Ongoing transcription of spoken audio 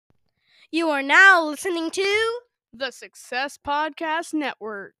You are now listening to the Success Podcast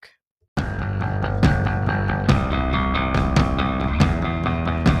Network.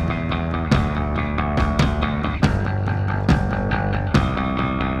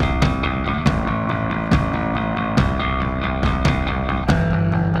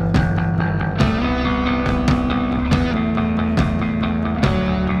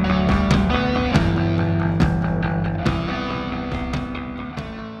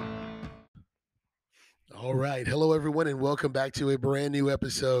 All right. Hello, everyone, and welcome back to a brand new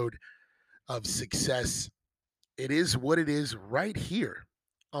episode of Success. It is what it is right here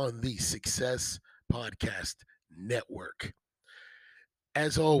on the Success Podcast Network.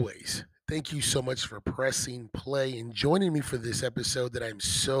 As always, thank you so much for pressing play and joining me for this episode that I'm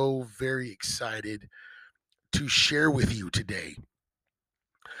so very excited to share with you today.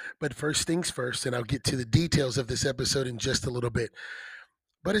 But first things first, and I'll get to the details of this episode in just a little bit.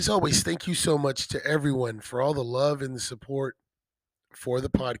 But as always, thank you so much to everyone for all the love and the support for the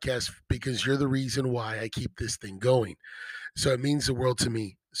podcast, because you're the reason why I keep this thing going. So it means the world to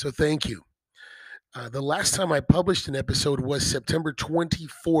me. So thank you. The last time I published an episode was September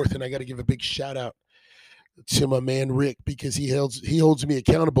 24th, and I got to give a big shout out to my man Rick, because he holds me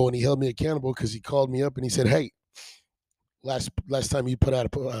accountable, and he held me accountable because he called me up and he said, "Hey, last time you put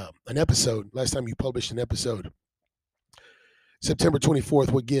out an episode, last time you published an episode, September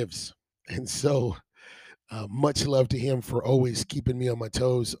 24th, what gives?" And so much love to him for always keeping me on my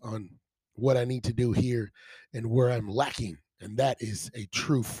toes on what I need to do here and where I'm lacking. And that is a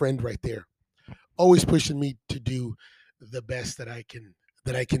true friend right there. Always pushing me to do the best that I can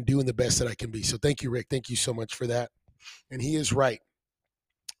do and the best that I can be. So thank you, Rick. Thank you so much for that. And he is right.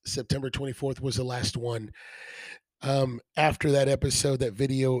 September 24th was the last one. After that episode, that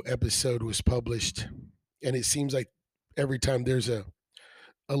video episode was published, and it seems like every time there's a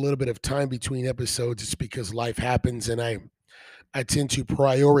little bit of time between episodes, it's because life happens, and I tend to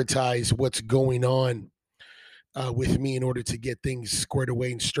prioritize what's going on with me in order to get things squared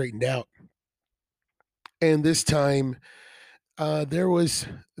away and straightened out. And this time, there was,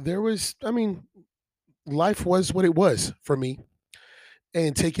 life was what it was for me,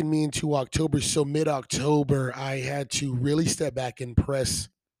 and taking me into October. So mid-October, I had to really step back and press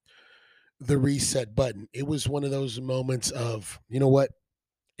the reset button. It was one of those moments of, you know what?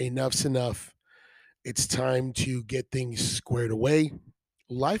 Enough's enough. It's time to get things squared away.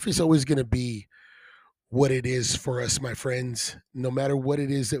 Life is always going to be what it is for us, my friends, no matter what it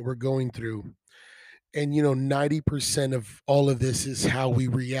is that we're going through. And, 90% of all of this is how we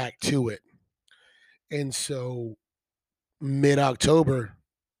react to it. And so mid-October,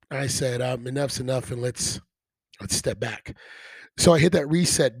 I said, enough's enough, and let's step back. So I hit that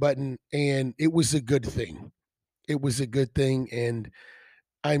reset button, and it was a good thing. It was a good thing, and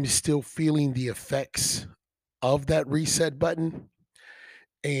I'm still feeling the effects of that reset button.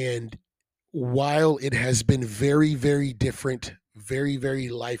 And while it has been very, very different, very, very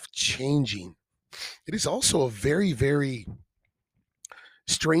life-changing, it is also a very, very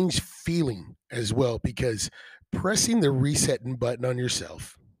strange feeling as well, because pressing the reset button on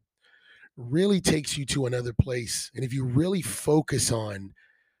yourself really takes you to another place. And if you really focus on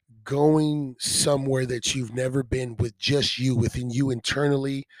going somewhere that you've never been, with just you, within you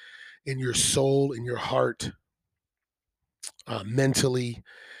internally, in your soul, in your heart, mentally,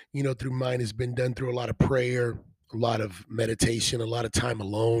 through mine has been done through a lot of prayer, a lot of meditation, a lot of time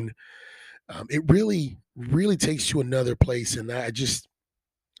alone. It really, really takes you another place. And I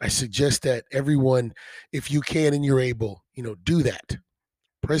suggest that everyone, if you can and you're able, do that.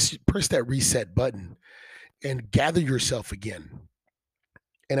 Press that reset button and gather yourself again.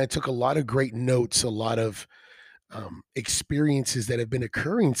 And I took a lot of great notes, a lot of experiences that have been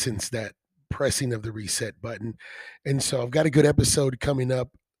occurring since that pressing of the reset button. And so I've got a good episode coming up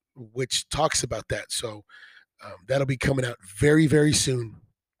which talks about that. So that'll be coming out very, very soon.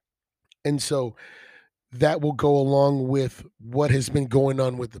 And so that will go along with what has been going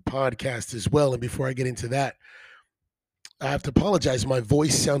on with the podcast as well. And before I get into that, I have to apologize. My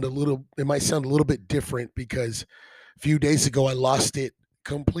voice might sound a little bit different, because a few days ago I lost it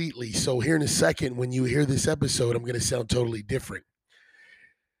completely. So here in a second, when you hear this episode, I'm going to sound totally different.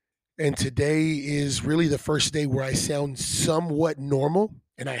 And today is really the first day where I sound somewhat normal,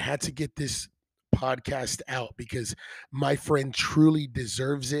 and I had to get this podcast out because my friend truly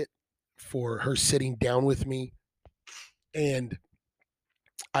deserves it for her sitting down with me. And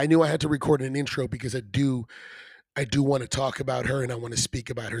I knew I had to record an intro because I do want to talk about her, and I want to speak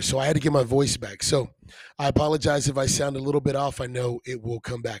about her. So I had to get my voice back. So I apologize if I sound a little bit off. I know it will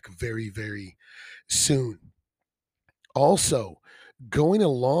come back very, very soon. Also, going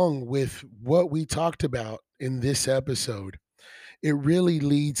along with what we talked about in this episode, it really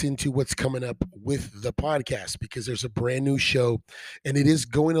leads into what's coming up with the podcast because there's a brand new show and it is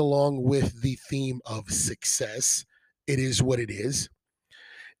going along with the theme of success. It is what it is.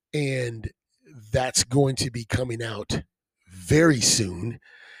 And that's going to be coming out very soon.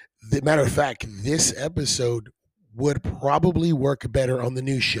 The matter of fact, this episode would probably work better on the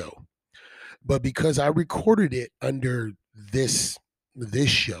new show. But because I recorded it under this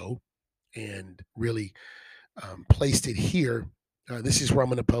show and really placed it here, this is where I'm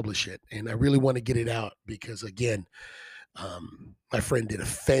going to publish it. And I really want to get it out because, again, my friend did a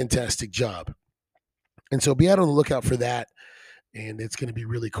fantastic job. And so be out on the lookout for that. And it's going to be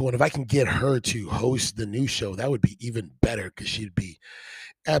really cool. And if I can get her to host the new show, that would be even better because she'd be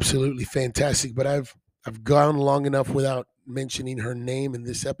absolutely fantastic. But I've gone long enough without mentioning her name in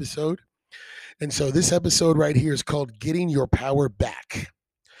this episode. And so this episode right here is called Getting Your Power Back.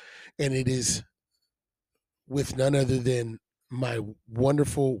 And it is with none other than my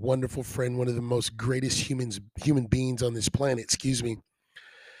wonderful, wonderful friend, one of the most greatest human beings on this planet, excuse me,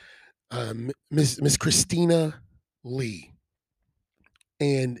 Miss Christina Lee.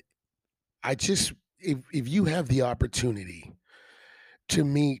 And I just, if you have the opportunity to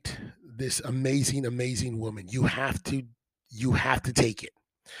meet this amazing, amazing woman, you have to take it.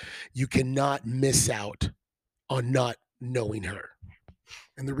 You cannot miss out on not knowing her.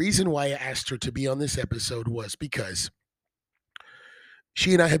 And the reason why I asked her to be on this episode was because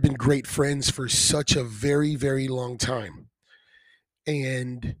she and I have been great friends for such a very, very long time.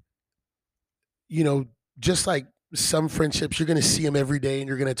 And, you know, just like some friendships, you're going to see them every day and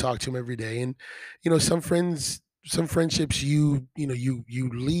you're going to talk to them every day. And, you know, some friendships, you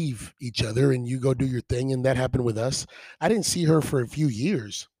leave each other and you go do your thing. And that happened with us. I didn't see her for a few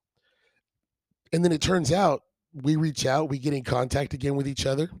years. And then it turns out we reach out, we get in contact again with each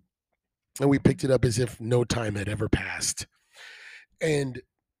other. And we picked it up as if no time had ever passed. And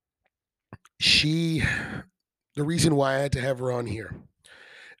the reason why I had to have her on here,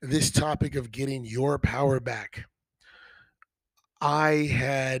 this topic of getting your power back. I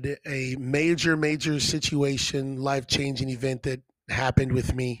had a major, major situation, life-changing event that happened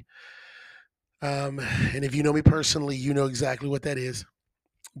with me. And if you know me personally, you know exactly what that is.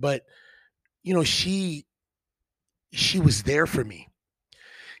 But, you know, she was there for me.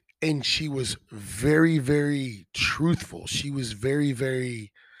 And she was very, very truthful. She was very,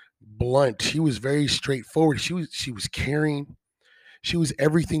 very blunt. She was very straightforward. She was caring. She was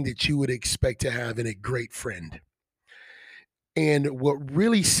everything that you would expect to have in a great friend. And what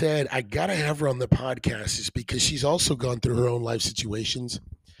really said I gotta have her on the podcast is because she's also gone through her own life situations,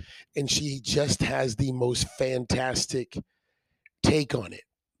 and she just has the most fantastic take on it.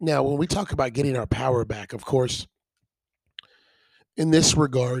 Now, when we talk about getting our power back, of course, in this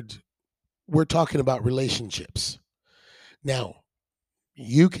regard, we're talking about relationships. Now,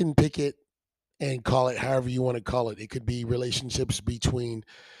 you can pick it and call it however you want to call it. It could be relationships between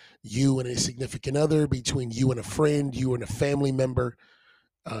you and a significant other, between you and a friend, you and a family member,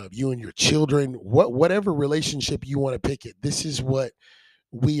 you and your children, whatever relationship you want to pick it. This is what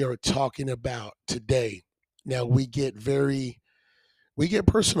we are talking about today. Now we get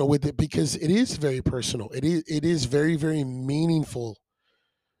personal with it because it is very personal. It is very, very meaningful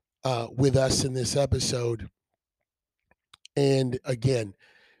with us in this episode. And again,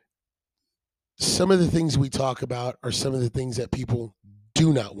 some of the things we talk about are some of the things that people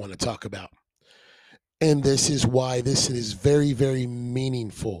do not want to talk about. And this is why this is very, very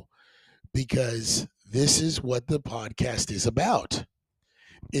meaningful, because this is what the podcast is about,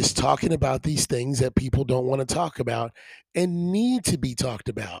 is talking about these things that people don't want to talk about and need to be talked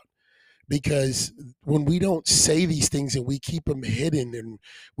about. Because when we don't say these things and we keep them hidden and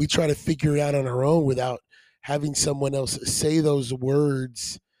we try to figure it out on our own without having someone else say those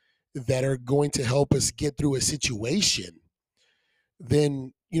words that are going to help us get through a situation,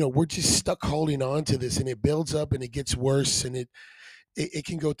 then, you know, we're just stuck holding on to this and it builds up and it gets worse and it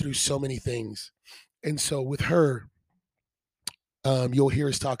can go through so many things. And so with her, you'll hear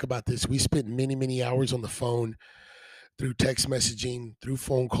us talk about this. We spent many, many hours on the phone, through text messaging, through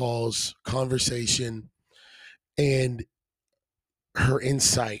phone calls, conversation, and her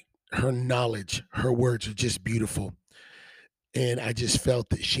insight, her knowledge, her words are just beautiful. And I just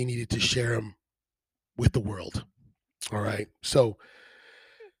felt that she needed to share them with the world. All right. So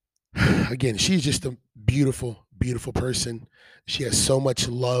again, she's just a beautiful, beautiful person. She has so much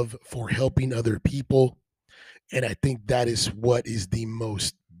love for helping other people. And I think that is what is the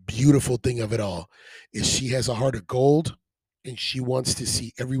most beautiful thing of it all, is she has a heart of gold and she wants to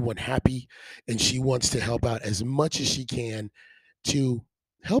see everyone happy and she wants to help out as much as she can to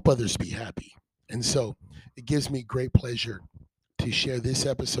help others be happy. And so it gives me great pleasure to share this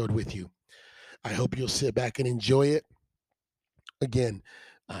episode with you. I hope you'll sit back and enjoy it. Again,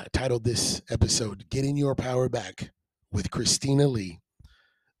 titled this episode, Getting Your Power Back with Christina Lee.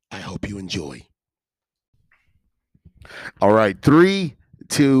 I hope you enjoy. All right, 3,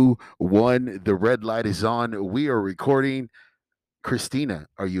 2, 1. The red light is on. We are recording. Christina,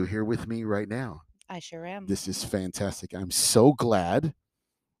 are you here with me right now? I sure am. This is fantastic. I'm so glad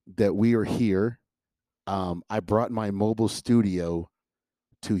that we are here. I brought my mobile studio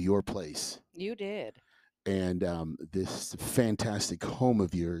to your place, You did. and this fantastic home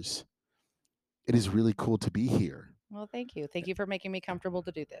of yours. It is really cool to be here. Well, thank you. Thank you for making me comfortable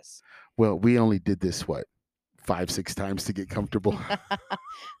to do this. Well, we only did this, what, 5, 6 times to get comfortable?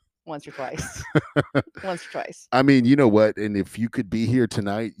 Once or twice. Once or twice. I mean, you know what? And if you could be here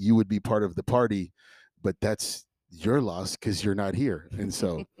tonight, you would be part of the party, but that's your loss because you're not here. And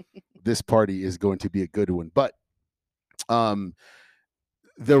so this party is going to be a good one. But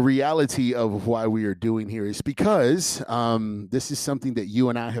the reality of why we are doing here is because this is something that you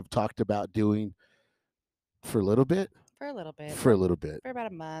and I have talked about doing for a little bit. For a little bit. For a little bit. For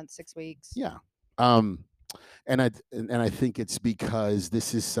about a month, 6 weeks. Yeah. And I think it's because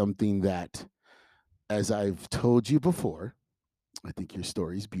this is something that, as I've told you before, I think your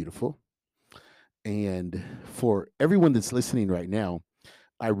story is beautiful. And for everyone that's listening right now,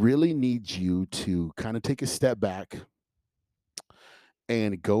 I really need you to kind of take a step back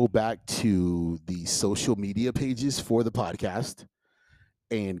and go back to the social media pages for the podcast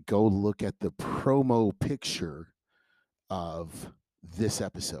and go look at the promo picture of this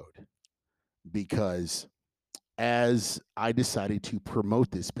episode. Because as I decided to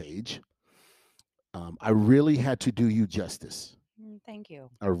promote this page, I really had to do you justice. Thank you.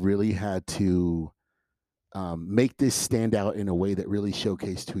 I really had to make this stand out in a way that really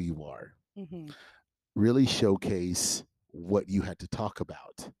showcased who you are. Mm-hmm. Really showcase what you had to talk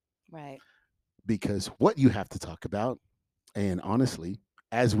about. Right. Because what you have to talk about, and honestly,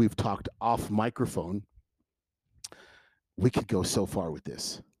 as we've talked off microphone, we could go so far with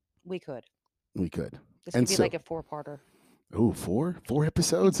this. We could. We could. This And could be so- like a 4-parter. Oh, 4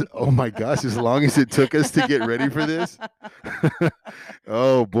 episodes? Oh my gosh, as long as it took us to get ready for this.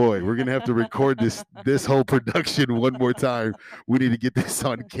 Oh boy, we're gonna have to record this whole production one more time. We need to get this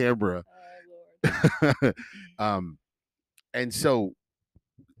on camera. Oh, Lord. And so,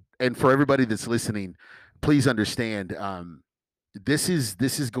 and for everybody that's listening, please understand, this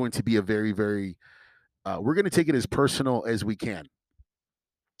is going to be a very, very we're going to take it as personal as we can.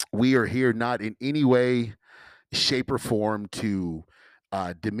 We are here not in any way, shape, or form to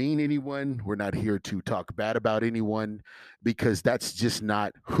demean anyone. We're not here to talk bad about anyone, because that's just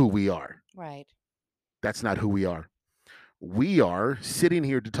not who we are. Right. That's not who we are. We are sitting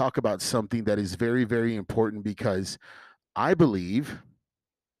here to talk about something that is very, very important, because I believe,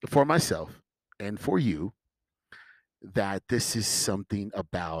 for myself and for you, that this is something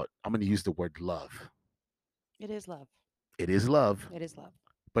about, I'm going to use the word love. It is love. It is love. It is love.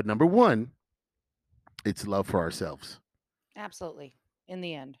 But number one, it's love for ourselves. Absolutely. In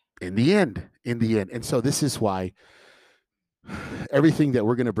the end. In the end. And so this is why everything that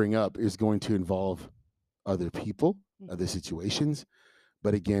we're going to bring up is going to involve other people, other situations.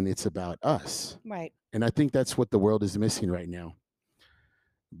 But again, it's about us. Right. And I think that's what the world is missing right now.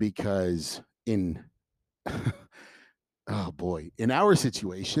 Because in, oh boy, in our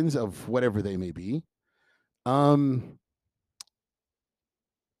situations of whatever they may be,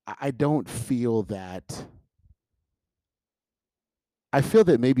 I don't feel that, I feel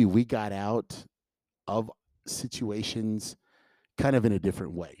that maybe we got out of situations kind of in a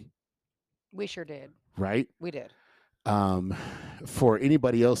different way, We sure did. right? We did. For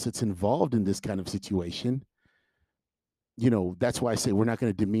anybody else that's involved in this kind of situation, you know, that's why I say we're not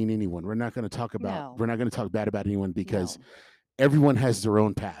going to demean anyone. We're not going to talk about, No. we're not going to talk bad about anyone, because No. everyone has their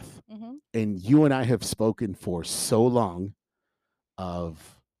own path. Mm-hmm. And you and I have spoken for so long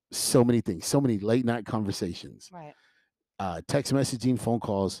of so many things, so many late night conversations, Right. text messaging, phone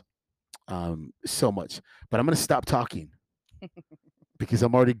calls, so much. But I'm going to stop talking because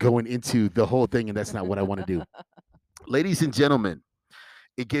I'm already going into the whole thing, and that's not what I want to do. Ladies and gentlemen,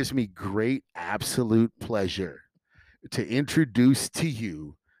 it gives me great, absolute pleasure to introduce to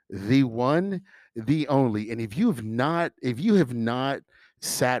you the one, the only. And if you have not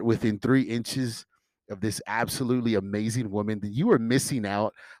sat within 3 inches of this absolutely amazing woman, then you are missing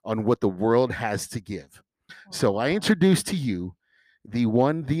out on what the world has to give. So I introduce to you the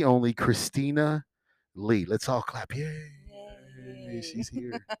one, the only Christina Lee. Let's all clap. Yay. Yay. She's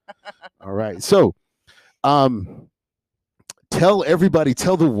here. All right. So, tell everybody,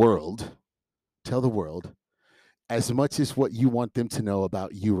 tell the world as much as what you want them to know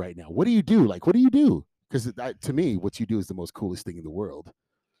about you right now. What do you do? Like, what do you do? Because to me, what you do is the most coolest thing in the world.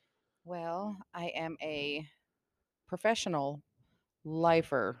 Well, I am a professional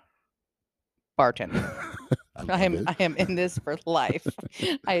lifer bartender. I love it. I am in this for life.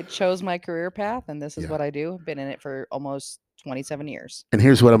 I chose my career path, and this is Yeah. what I do. I've been in it for almost 27 years. And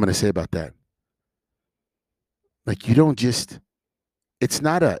here's what I'm going to say about that. Like, you don't just, it's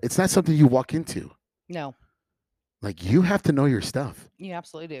not something you walk into. No, Like, you have to know your stuff. you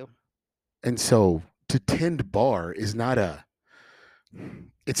absolutely do. And so to tend bar is not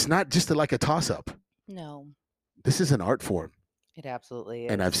it's not just like a toss up. No, This is an art form. it absolutely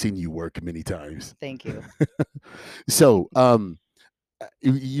is. And I've seen you work many times. Thank you. So,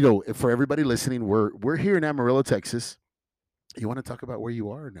 for everybody listening, we're here in Amarillo, Texas. You want to talk about where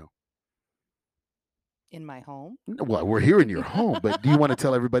you are or no? In my home. Well, we're here in your home, but do you want to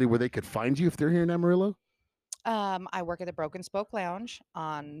tell everybody where they could find you if they're here in Amarillo? I work at the Broken Spoke Lounge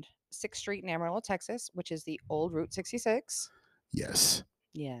on 6th Street in Amarillo, Texas, which is the old Route 66. Yes.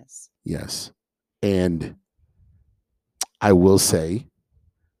 Yes. And I will say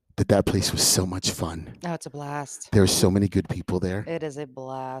that place was so much fun. Oh, it's a blast. There's so many good people there. It is a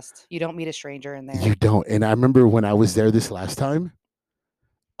blast. You don't meet a stranger in there. You don't. And I remember when I was there this last time,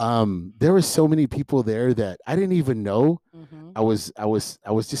 there were so many people there that I didn't even know. Mm-hmm. I was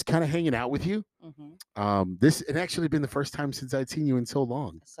just kind of hanging out with you. Mm-hmm. This had actually been the first time since I'd seen you in so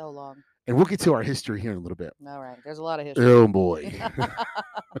long. So long. And we'll get to our history here in a little bit. All right. There's a lot of history. Oh boy.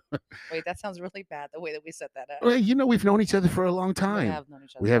 Wait, that sounds really bad, the way that we set that up. Well, we've known each other for a long time.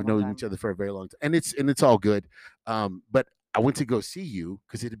 We have known each other for a very long time. And it's all good. But I went to go see you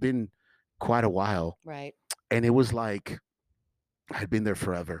because it had been quite a while. Right. And it was like I'd been there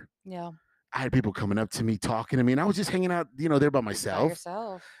forever. Yeah. I had people coming up to me, talking to me, and I was just hanging out, there by myself. By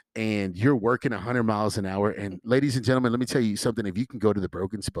yourself. And you're working 100 miles an hour. And ladies and gentlemen, let me tell you something. If you can go to the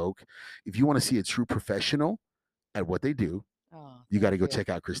Broken Spoke, if you want to see a true professional at what they do, you got to go check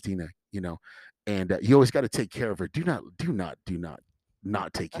out Christina, and you always got to take care of her. Do not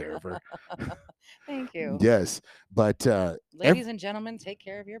take care of her. Thank you. Yes. But ladies and gentlemen, take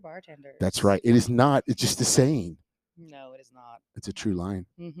care of your bartenders. That's right. It is not. It's just a saying. No, it is not. It's a true line.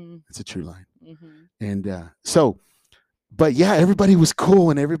 Mm-hmm. It's a true line. Mm-hmm. And but yeah, everybody was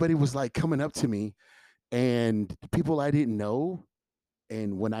cool and everybody was like coming up to me and people I didn't know.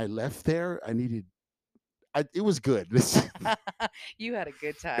 And when I left there, it was good. You had a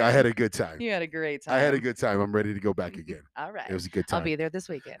good time. I had a good time. You had a great time. I had a good time. I'm ready to go back again. All right. It was a good time. I'll be there this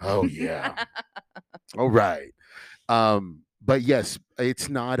weekend. Oh yeah. All right. But yes, it's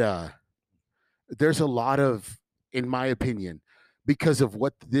not there's a lot of, in my opinion, because of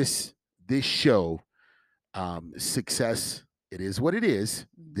what this show, success, it is what it is,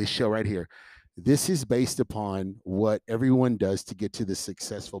 this show right here, this is based upon what everyone does to get to the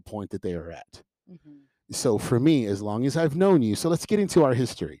successful point that they are at. Mm-hmm. So for me, as long as I've known you, so let's get into our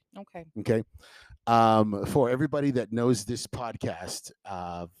history. Okay. For everybody that knows this podcast,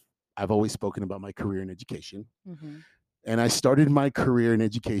 I've always spoken about my career in education. Mm-hmm. And I started my career in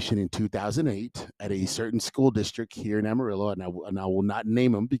education in 2008 at a certain school district here in Amarillo, and I will not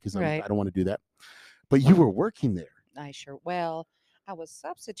name them because I don't want to do that. But you were working there. I was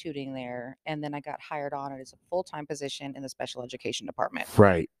substituting there, and then I got hired on as a full-time position in the special education department.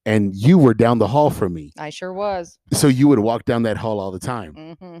 Right. And you were down the hall from me. I sure was. So you would walk down that hall all the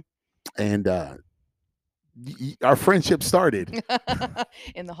time. Mm-hmm. And our friendship started.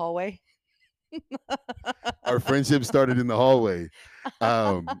 In the hallway. Our friendship started in the hallway.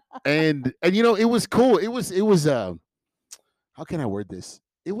 And it was cool. It was how can I word this?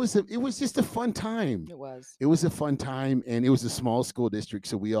 It was just a fun time. It was a fun time, and it was a small school district,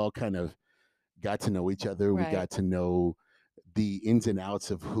 so we all kind of got to know each other. Right. We got to know the ins and outs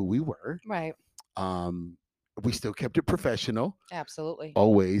of who we were. Right. We still kept it professional. Absolutely.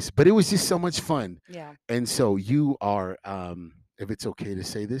 Always, but it was just so much fun. Yeah. And so you are, if it's okay to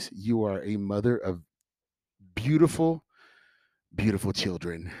say this, you are a mother of beautiful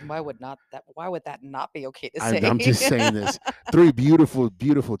children. Why would that not be okay to say? I'm just saying this. 3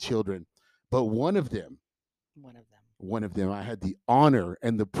 beautiful children. But one of them, I had the honor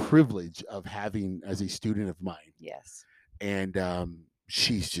and the privilege of having as a student of mine. Yes. And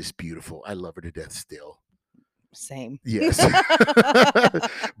she's just beautiful. I love her to death still. Same. Yes.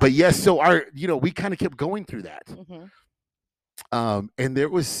 But yes, so we kind of kept going through that. Mm-hmm. And there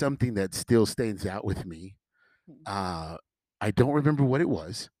was something that still stands out with me. I don't remember what it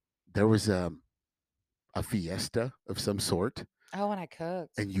was. There was a fiesta of some sort. Oh, and I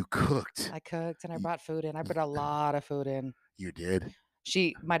cooked. And you cooked. I cooked and I Y- brought food in. I brought a lot of food in. You did.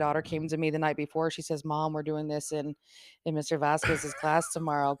 My daughter came to me the night before. She says, "Mom, we're doing this in Mr. Vasquez's class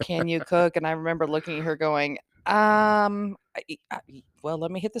tomorrow. Can you cook?" And I remember looking at her going, well,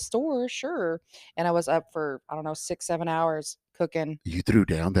 let me hit the store, sure. And I was up for, I don't know, 6, 7 hours cooking. You threw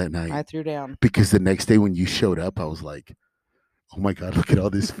down that night. I threw down. Because the next day when you showed up, I was like, oh my God, look at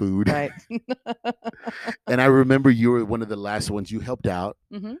all this food. Right. And I remember you were one of the last ones. You helped out.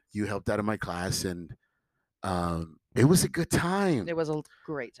 Mm-hmm. You helped out in my class, and it was a good time. It was a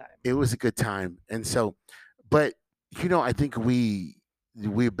great time. It was a good time. And so, but I think we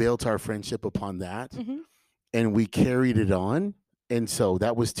built our friendship upon that, Mm-hmm. and we carried it on. And so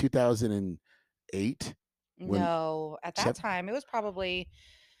that was 2008. No, at that Sep- time, it was probably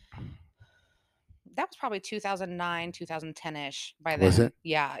 2009, 2010-ish by then. Was it?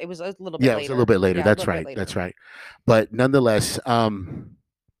 Yeah, it was a little bit Yeah, later. it was a little bit later. Yeah, a That's little bit right. later. That's right. But nonetheless,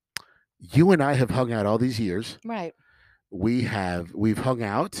 you and I have hung out all these years. Right. We've hung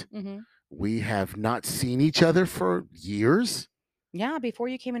out. Mm-hmm. We have not seen each other for years. Yeah, before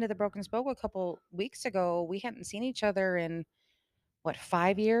you came into the Broken Spoke a couple weeks ago, we hadn't seen each other in what,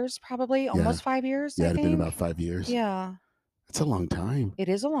 5 years, probably? Almost 5 years, Yeah, I it had think. been about 5 years. Yeah. It's a long time. It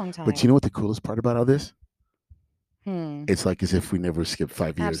is a long time. But you know what the coolest part about all this? Hmm. It's like as if we never skipped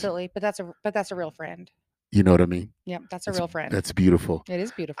 5 years. Absolutely. But that's a real friend. You know what I mean? Yep, that's a real friend. That's beautiful. It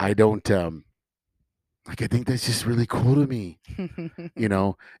is beautiful. I don't I think that's just really cool to me.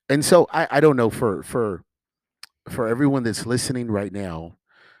 And so I don't know, for everyone that's listening right now,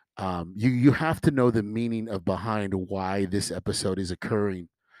 you have to know the meaning of behind why this episode is occurring.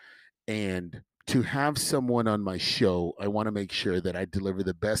 And to have someone on my show, I want to make sure that I deliver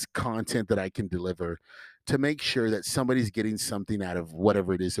the best content that I can deliver, to make sure that somebody's getting something out of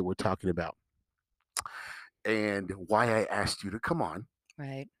whatever it is that we're talking about. And why I asked you to come on,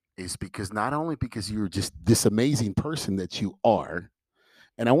 Right. is because not only because you're just this amazing person that you are,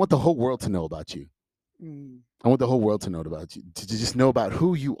 and I want the whole world to know about you. I want the whole world to know about you, to just know about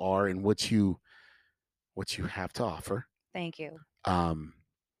who you are and what you have to offer. Thank you.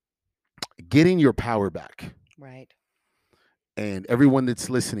 Getting your power back. Right. And everyone that's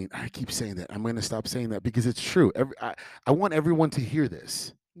listening, I keep saying that. I'm going to stop saying that because it's true. I want everyone to hear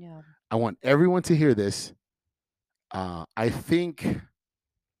this. Yeah. I want everyone to hear this. I think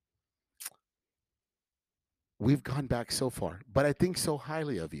we've gone back so far, but I think so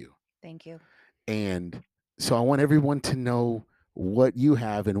highly of you. Thank you. And so I want everyone to know what you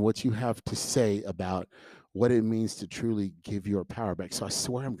have and what you have to say about what it means to truly give your power back. So I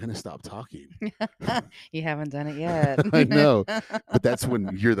swear I'm going to stop talking. You haven't done it yet. I know, but that's when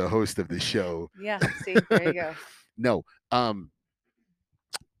you're the host of the show. Yeah, see, there you go. No,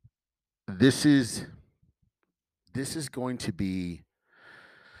 this is going to be.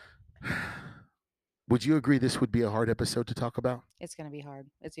 Would you agree this would be a hard episode to talk about? It's going to be hard.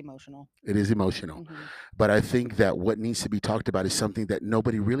 It's emotional. It is emotional. Mhm. But I think that what needs to be talked about is something that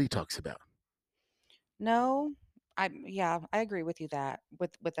nobody really talks about. No, I agree with you that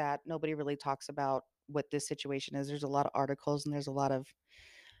with that nobody really talks about what this situation is. There's a lot of articles and there's a lot of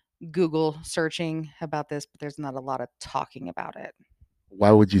Google searching about this, but there's not a lot of talking about it.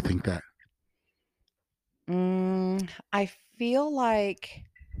 Why would you think that? I feel like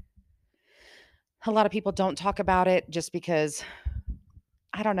a lot of people don't talk about it just because,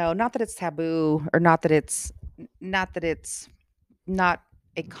 I don't know, not that it's taboo or not that it's not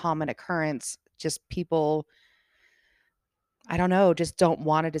a common occurrence, just people, I don't know, just don't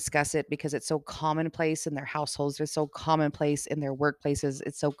want to discuss it because it's so commonplace in their households. It's so commonplace in their workplaces.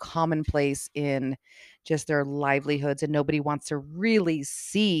 It's so commonplace in just their livelihoods, and nobody wants to really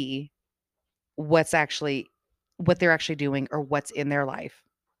see what they're actually doing or what's in their life.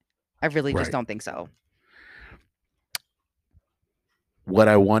 I really just Right. don't think so. What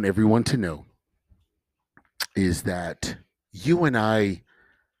I want everyone to know is that you and I,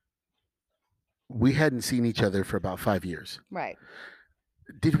 we hadn't seen each other for about 5 years. Right.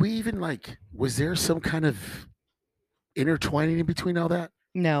 Did we even was there some kind of intertwining in between all that?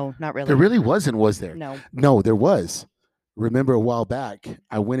 No, not really. There really wasn't, was there? No. No, there was. Remember a while back,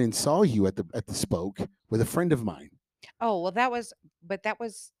 I went and saw you at the Spoke with a friend of mine. Oh, well, that was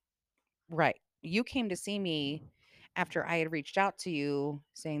right. You came to see me after I had reached out to you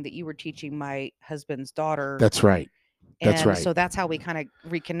saying that you were teaching my husband's daughter. That's right. That's And right. so that's how we kind of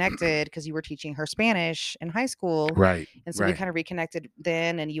reconnected, because you were teaching her Spanish in high school. Right. And so we kind of reconnected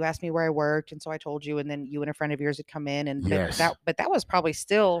then, and you asked me where I worked. And so I told you, and then you and a friend of yours had come in, and Yes. but that was probably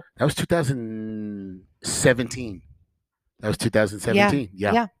still. That was 2017. That was 2017.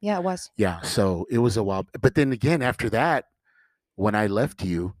 Yeah. Yeah, it was. Yeah. So it was a while. But then again, after that, when I left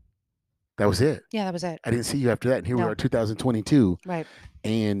you, that was it. Yeah, that was it. I didn't see you after that. And here we No. are, 2022. Right.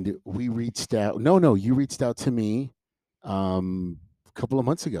 And we reached out. No, you reached out to me a couple of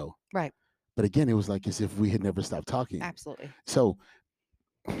months ago. Right. But again, it was like as if we had never stopped talking. Absolutely. So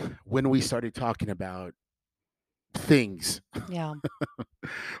when we started talking about things, Yeah.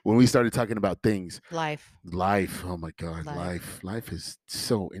 when we started talking about things, Life. oh my God, Life. life is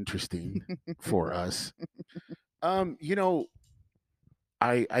so interesting for us. You know,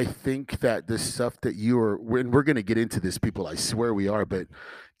 I think that the stuff that you are, when we're going to get into this, people, I swear we are, but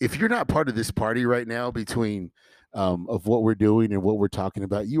if you're not part of this party right now between of what we're doing and what we're talking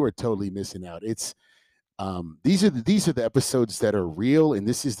about, you are totally missing out. It's these are the episodes that are real, and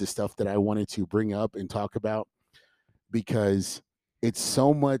this is the stuff that I wanted to bring up and talk about because it's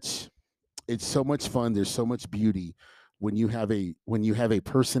so much fun. There's so much beauty when you have a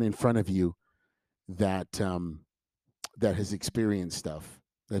person in front of you that that has experienced stuff,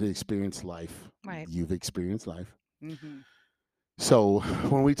 that has experienced life. Right. You've experienced life. Mm-hmm. So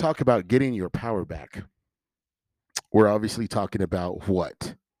when we talk about getting your power back, we're obviously talking about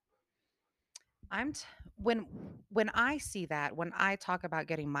what? I'm t- when I see that, when I talk about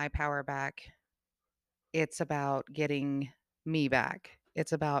getting my power back, it's about getting me back.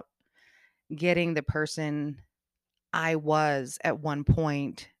 It's about getting the person I was at one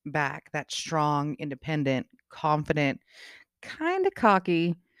point back, that strong, independent, confident, kind of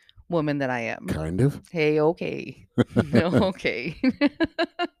cocky woman that I am. Kind of. Hey, okay. Okay.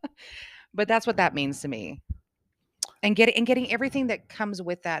 But that's what that means to me. And getting everything that comes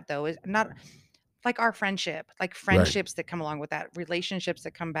with that though is not like our friendship, like friendships that come along with that, relationships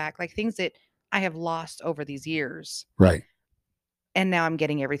that come back, like things that I have lost over these years. Right. And now I'm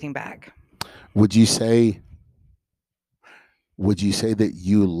getting everything back. Would you say that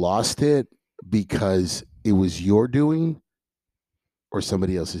you lost it because it was your doing or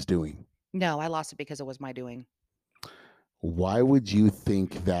somebody else's doing? No, I lost it because it was my doing. Why would you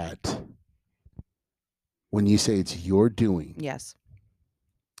think that when you say it's your doing? Yes.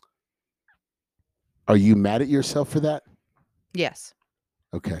 Are you mad at yourself for that? Yes.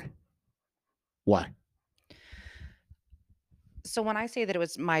 Okay. Why? So when I say that it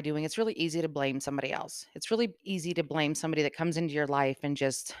was my doing, it's really easy to blame somebody else. It's really easy to blame somebody that comes into your life and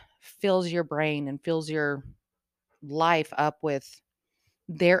just fills your brain and fills your life up with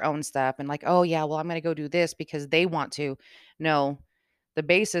their own stuff and like, oh yeah, well I'm going to go do this because they want to. No, the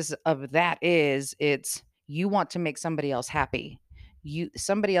basis of that is it's you want to make somebody else happy.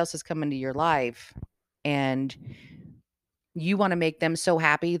 Somebody else has come into your life and you want to make them so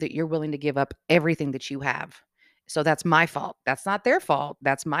happy that you're willing to give up everything that you have. So that's my fault. That's not their fault.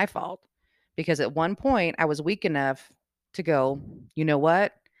 That's my fault. Because at one point I was weak enough to go, you know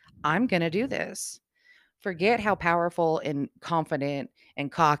what? I'm going to do this. Forget how powerful and confident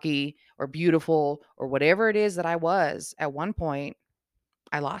and cocky or beautiful or whatever it is that I was at one point.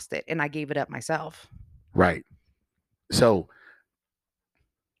 I lost it and I gave it up myself. Right. So,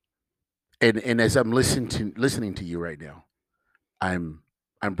 and as I'm listening to you right now, I'm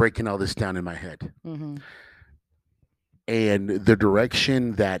breaking all this down in my head. Mm-hmm. And the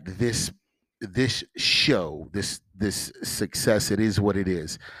direction that this show, this success, it is what it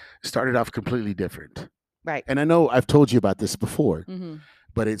is, started off completely different. Right. And I know I've told you about this before, Mm-hmm.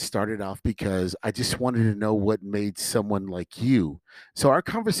 but it started off because I just wanted to know what made someone like you. So our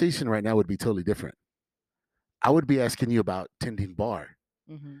conversation right now would be totally different. I would be asking you about tending bar.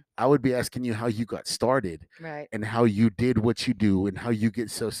 Mm-hmm. I would be asking you how you got started Right. and how you did what you do and how you get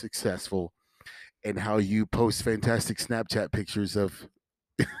so successful and how you post fantastic Snapchat pictures of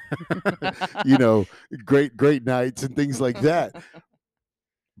you know, great nights and things like that.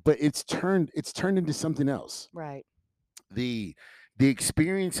 But it's turned into something else. Right. The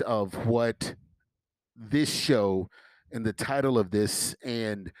experience of what this show and the title of this,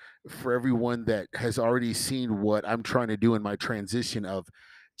 and for everyone that has already seen what I'm trying to do in my transition of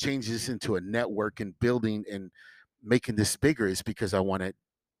change this into a network and building and making this bigger, is because I want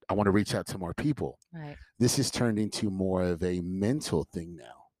to reach out to more people. Right. This has turned into more of a mental thing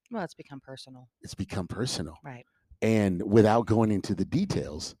now. Well, it's become personal. It's become personal. Right. And without going into the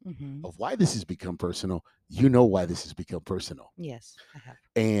details Mm-hmm. of why this has become personal, you know why this has become personal. Yes, I have.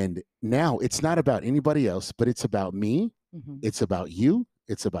 And now it's not about anybody else, but it's about me. Mm-hmm. It's about you.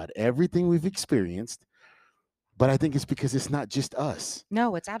 It's about everything we've experienced. But I think it's because it's not just us.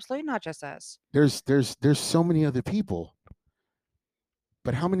 No, it's absolutely not just us. There's so many other people.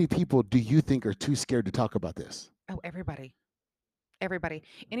 But how many people do you think are too scared to talk about this? Oh, everybody. Everybody.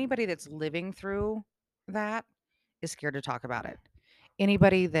 Anybody that's living through that is scared to talk about it.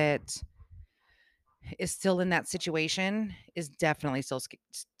 Anybody that is still in that situation is definitely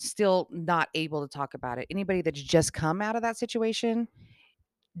still not able to talk about it. Anybody that's just come out of that situation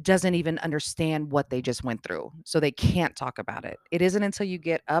doesn't even understand what they just went through. So they can't talk about it. It isn't until you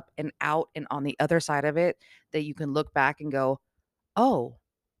get up and out and on the other side of it that you can look back and go, "Oh,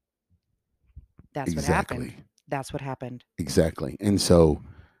 that's what happened. Exactly. That's what happened." Exactly. And so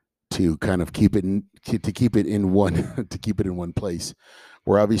to kind of keep it to keep it in one to keep it in one place,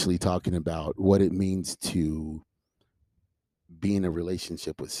 we're obviously talking about what it means to be in a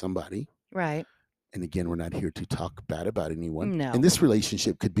relationship with somebody. Right. And again, we're not here to talk bad about anyone. No. And this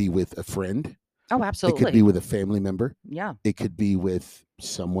relationship could be with a friend. Oh, It could be absolutely. with a family member. Yeah. It could be with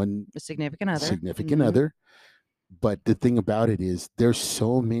someone A significant other. significant Mhm. other. But the thing about it is there's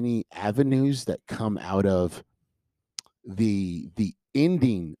so many avenues that come out of the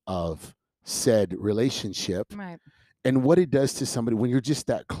ending of said relationship Right. and what it does to somebody when you're just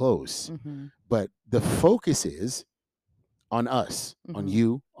that close. Mm-hmm. But the focus is on us, on Mhm.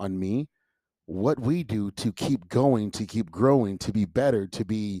 you, on me, what we do to keep going, to keep growing, to be better, to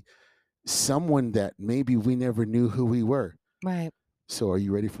be someone that maybe we never knew who we were. Right. So are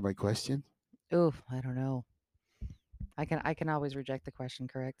you ready for my question? Oof, I don't know. I can always reject the question,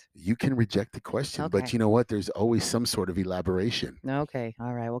 correct? You can reject the question, but Okay. you know what? There's always some sort of elaboration. Okay.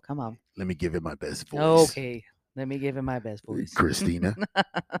 All right. Well, come on. Let me give it my best voice. Okay. Let me give him my best voice. Christina,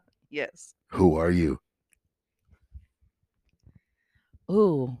 Yes. who are you?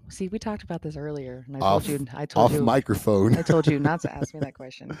 Ooh, see, we talked about this earlier, and I Off told you, microphone. I told you not to ask me that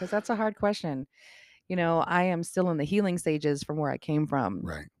question because that's a hard question. You know, I am still in the healing stages from where I came from,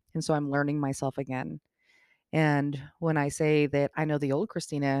 Right. and so I'm learning myself again. And when I say that I know the old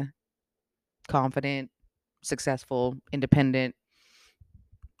Christina, confident, successful, independent,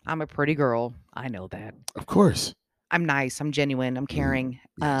 I'm a pretty girl. I know that. Of course. I'm nice. I'm genuine. I'm caring.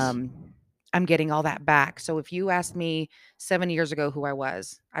 Yes. I'm getting all that back. So if you asked me 7 years ago who I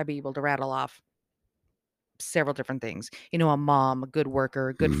was, I'd be able to rattle off several different things. You know, a mom, a good worker,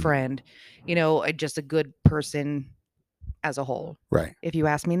 a good Mhm. friend, you know, just a good person as a whole. Right. If you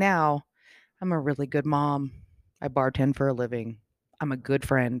ask me now, I'm a really good mom. I bartend for a living. I'm a good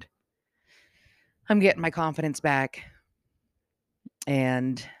friend. I'm getting my confidence back.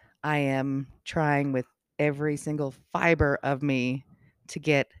 And I am trying with every single fiber of me to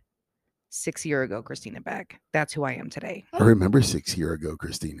get 6 year ago Christina back. That's who I am today. I remember 6 years ago,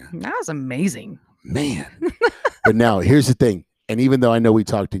 Christina. That was amazing. Man. But now here's the thing. And even though I know we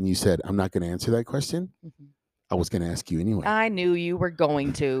talked and you said, I'm not going to answer that question, I was going to ask you anyway. I knew you were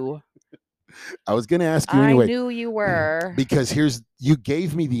going to. I was going to ask you I anyway. knew you were. Because you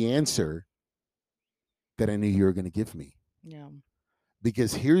gave me the answer that I knew you were going to give me. Yeah.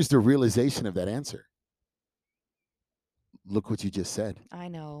 Because here's the realization of that answer. Look what you just said. I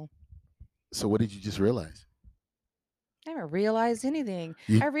know. So what did you just realize? I haven't realized anything.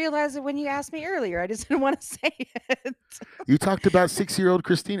 You- I realized it when you asked me earlier. I just didn't want to say it. You talked about 6-year-old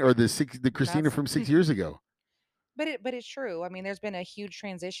Christina or the Christina That's- from 6 years ago. But it's true. I mean, there's been a huge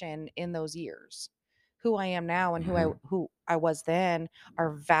transition in those years. Who I am now and who I was then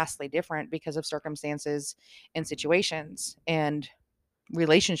are vastly different because of circumstances and situations and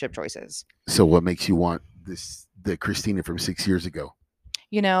relationship choices. So what makes you want the Christina from 6 years ago?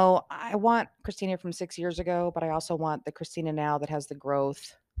 You know, I want Christina from 6 years ago, but I also want the Christina now that has the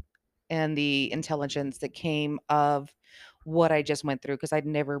growth and the intelligence that came of what I just went through because I'd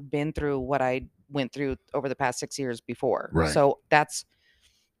never been through what I went through over the past 6 years before. Right. So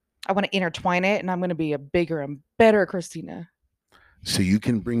I want to intertwine it and I'm going to be a bigger and better Christina. So you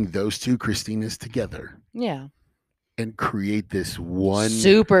can bring those two Christinas together Yeah. and create this one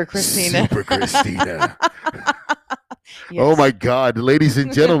Super Christina. Super Christina. Yes. Oh my God, ladies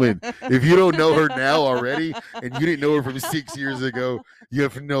and gentlemen, if you don't know her now already and you didn't know her from 6 years ago, you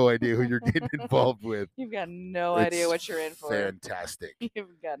have no idea who you're getting involved with. You've got no idea It's what you're in for. Fantastic.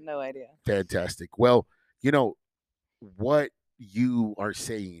 You've got no idea. Fantastic. Well, you know, what you are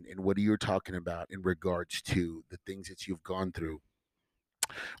saying and what you're talking about in regards to the things that you've gone through.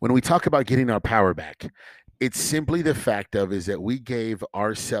 When we talk about getting our power back, it's simply the fact of is that we gave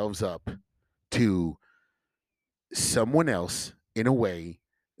ourselves up to someone else in a way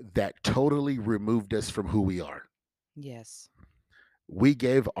that totally removed us from who we are. Yes. We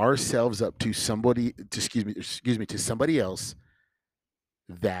gave ourselves up to somebody to somebody else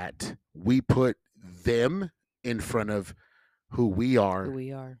that we put them in front of who we are Who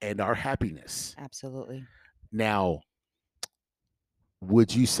we are. and our happiness. Absolutely. Now,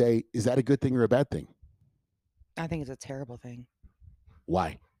 would you say is that a good thing or a bad thing? I think it's a terrible thing.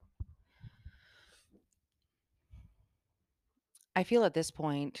 Why? I feel at this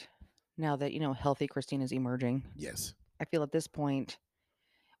point now that, healthy Christina is emerging. Yes. I feel at this point,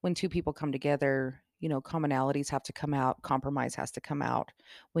 when two people come together, commonalities have to come out, compromise has to come out.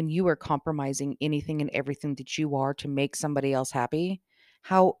 When you are compromising anything and everything that you are to make somebody else happy,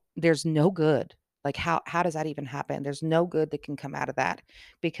 how there's no good. Like how does that even happen? There's no good that can come out of that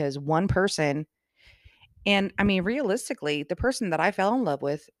because one person, and I mean realistically, the person that I fell in love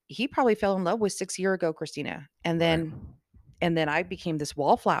with, he probably fell in love with 6 years ago, Christina. And Right. then I became this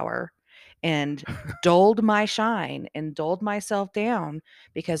wallflower and dulled my shine and dulled myself down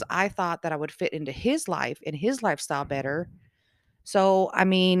because I thought that I would fit into his life and his lifestyle better. So, I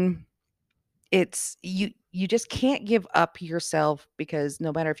mean, it's you just can't give up yourself because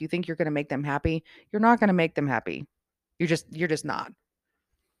no matter if you think you're going to make them happy, you're not going to make them happy. You're just not.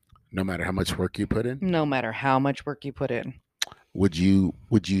 No matter how much work you put in, No matter how much work you put in. would you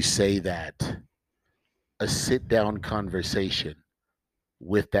say that a sit down conversation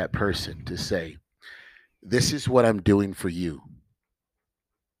with that person to say, "This is what I'm doing for you,"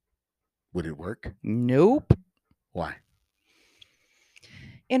 would it work? Nope. Why?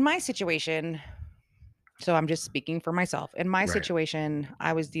 In my situation, so I'm just speaking for myself. In my Right. situation,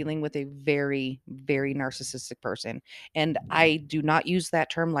 I was dealing with a very, very narcissistic person. And I do not use that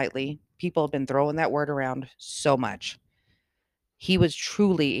term lightly. People have been throwing that word around so much. He was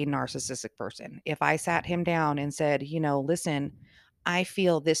truly a narcissistic person. If I sat him down and said, listen, I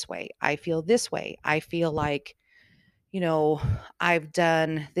feel this way. I feel this way. I feel like, I've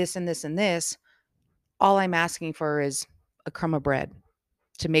done this and this and this. All I'm asking for is a crumb of bread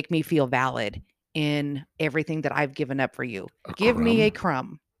to make me feel valid in everything that I've given up for you. A Give me a crumb?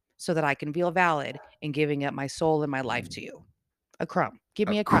 crumb so that I can feel valid in giving up my soul and my life to you. A crumb. Give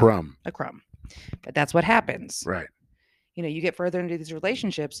A me a crumb. crumb. A crumb. But that's what happens. Right. You get further into these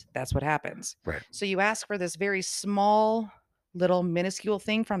relationships, that's what happens. Right. So you ask for this very small, little, minuscule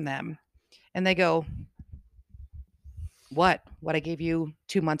thing from them, and they go, What I gave you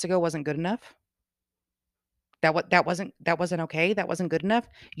 2 months ago wasn't good enough? That wasn't okay? That wasn't good enough?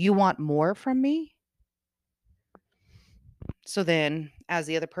 You want more from me? So then, as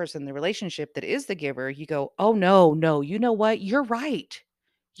the other person in the relationship that is the giver, you go, "Oh, no, no, you know what? You're right.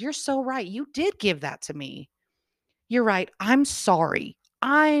 You're so right. You did give that to me. You're right. I'm sorry.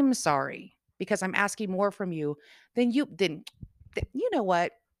 I'm sorry because I'm asking more from you than you didn't. You know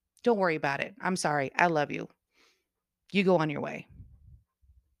what? Don't worry about it. I'm sorry. I love you. You go on your way."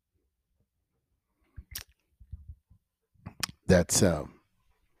 That's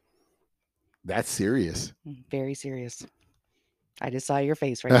serious. Very serious. I just saw your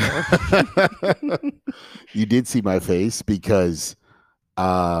face right there. You did see my face because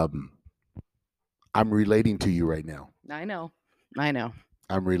I'm relating to you right now. I know. I know.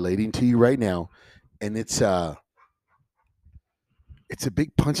 I'm relating to you right now, and it's a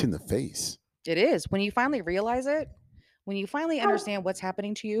big punch in the face. It is. When you finally realize it, when you finally understand what's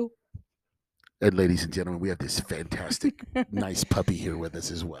happening to you. And ladies and gentlemen, we have this fantastic, nice puppy here with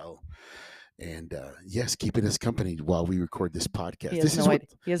us as well. And yes, keeping us company while we record this podcast. He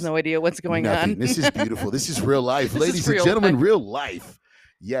has no idea what's going nothing. on. This is beautiful. This is real life, This ladies is and real gentlemen. life. Real life.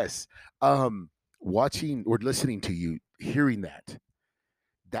 Yes. Watching or listening to you, hearing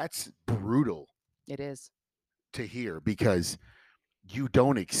that's brutal It is. to hear because you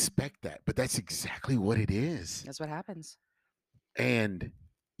don't expect that, but that's exactly what it is. That's what happens. And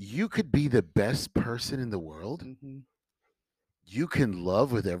you could be the best person in the world. Mm-hmm. You can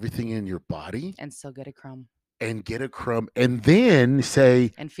love with everything in your body And still get a crumb. and get a crumb and then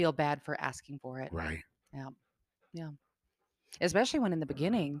say, And feel bad for asking for it. right. Yeah. Yeah. Especially when in the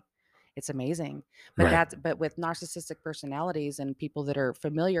beginning, it's amazing. But Right. but with narcissistic personalities and people that are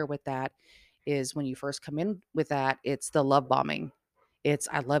familiar with that is when you first come in with that, it's the love bombing. It's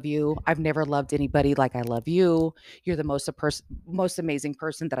I love you. I've never loved anybody like I love you. You're the most amazing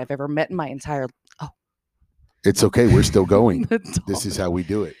person that I've ever met in my entire. Oh, It's okay. We're still going. the This is dog. how we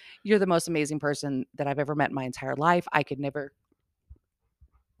do it. You're the most amazing person that I've ever met in my entire life. I could never.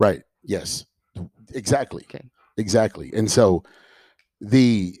 Right. Yes. Exactly. Okay. Exactly. And so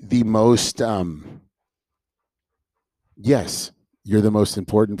the most yes, you're the most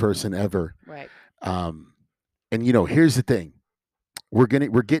important person ever. Right. And here's the thing. We're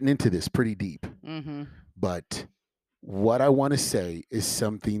getting into this pretty deep. Mm-hmm. But what I want to say is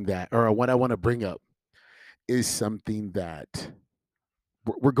something that, or what I want to bring up is something that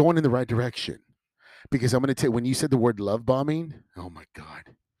we're going in the right direction. Because I'm going to tell you, when you said the word love bombing, oh my God.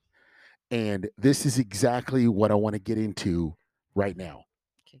 And this is exactly what I want to get into right now.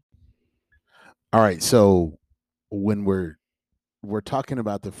 Okay. All right. So when we're talking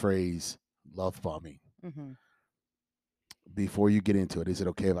about the phrase love bombing, Mm-hmm. before you get into it, is it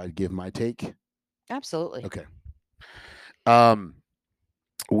okay if I give my take? Absolutely. Okay. Um,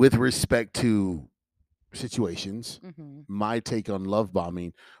 with respect to situations, Mm-hmm. my take on love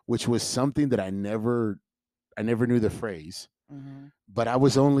bombing, which was something that I never knew the phrase, Mm-hmm. but I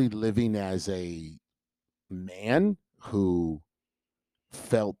was only living as a man who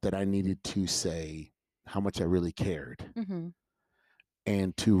felt that I needed to say how much I really cared Mm-hmm.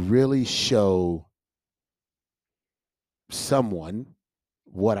 and to really show someone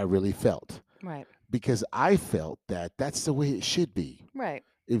what I really felt, Right. because I felt that that's the way it should be. Right.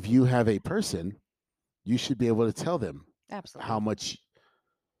 If you have a person, you should be able to tell them how Absolutely. much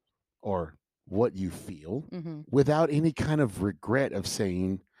or what you feel Mm-hmm. without any kind of regret of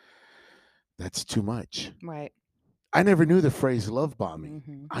saying that's too much. Right. I never knew the phrase love bombing.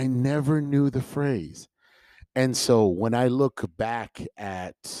 Mm-hmm. I never knew the phrase. And so when I look back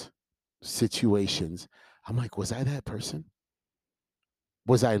at situations, I'm like, was I that person?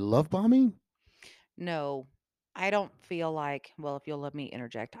 Was I love bombing? No, I don't feel like, well, if you'll let me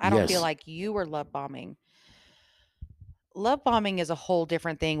interject, I don't feel Yes. like you were love bombing. Love bombing is a whole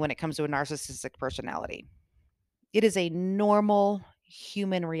different thing when it comes to a narcissistic personality. It is a normal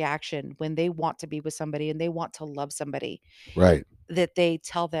human reaction when they want to be with somebody and they want to love somebody, Right. that they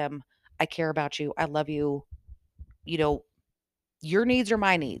tell them, I care about you. I love you. You know, your needs are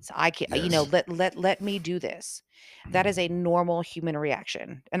my needs. I can, Yes. let me do this. That is a normal human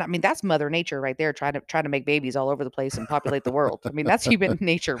reaction. And I mean, that's mother nature right there, trying to make babies all over the place and populate the world. I mean, that's human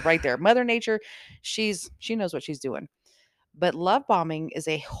nature right there. Mother nature, she knows what she's doing. But love bombing is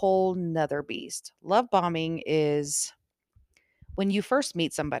a whole nother beast. Love bombing is when you first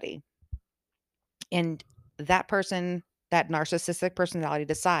meet somebody and that person, that narcissistic personality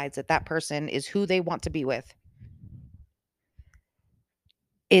decides that that person is who they want to be with.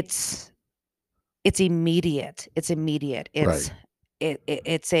 It's it's immediate. It's immediate. Right.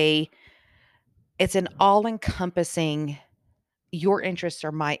 It's it's an all-encompassing, your interests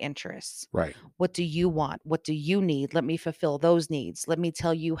are my interests. Right. What do you want? What do you need? Let me fulfill those needs. Let me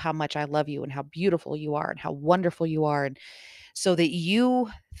tell you how much I love you and how beautiful you are and how wonderful you are. And so that you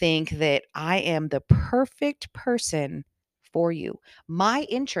think that I am the perfect person for you. My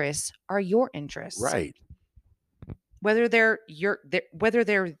interests are your interests. Right. Whether whether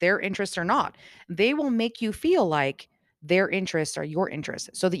they're their interests or not, they will make you feel like their interests are your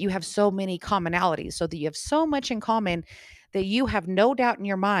interests, so that you have so many commonalities, so that you have so much in common that you have no doubt in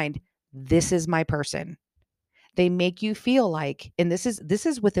your mind, this is my person. They make you feel like, and this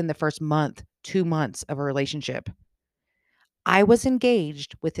is within the first month, 2 months of a relationship. I was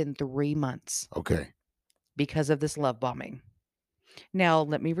engaged within 3 months Okay. because of this love bombing. Now,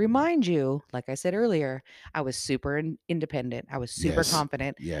 let me remind you, like I said earlier, I was super independent. I was super Yes.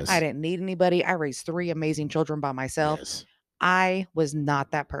 confident. I Yes. didn't need anybody. I raised 3 amazing children by myself. Yes. I was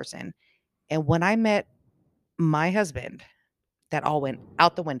not that person. And when I met my husband, that all went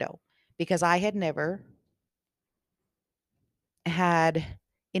out the window because I had never had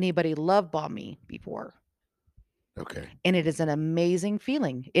anybody love bomb me before. Okay. And it is an amazing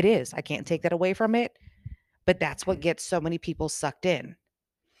feeling. It is. I can't take that away from it. But that's what gets so many people sucked in.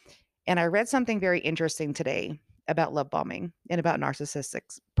 And I read something very interesting today about love bombing and about narcissistic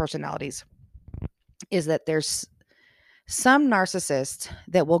personalities, is that there's some narcissists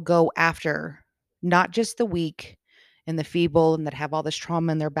that will go after not just the weak and the feeble and that have all this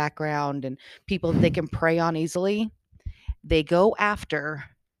trauma in their background and people that they can prey on easily. They go after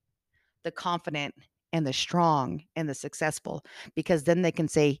the confident and the strong and the successful, because then they can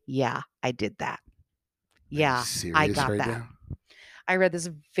say, yeah, I did that. Are you Yeah, I serious got right that. now? I read this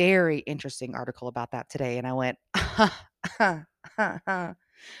very interesting article about that today and I went, I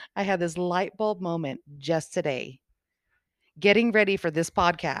had this light bulb moment just today, getting ready for this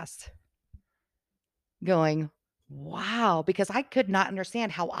podcast, going, wow, because I could not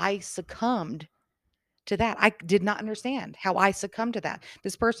understand how I succumbed to that. I did not understand how I succumbed to that.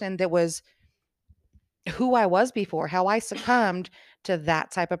 This person that was who I was before, how I succumbed to that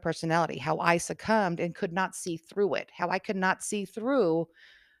type of personality, how I succumbed and could not see through it, how I could not see through.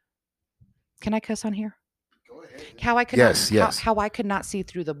 Can I cuss on here? Go ahead. How I could not Yes. Yes. how I could not see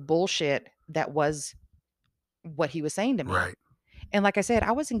through the bullshit that was what he was saying to me. Right. And like I said,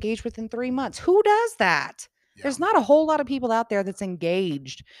 I was engaged within 3 months. Who does that? Yeah. There's not a whole lot of people out there that's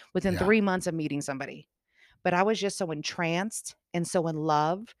engaged within Yeah. 3 months of meeting somebody. But I was just so entranced and so in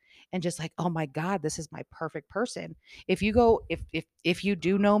love and just like, oh my God, this is my perfect person. If you go, if you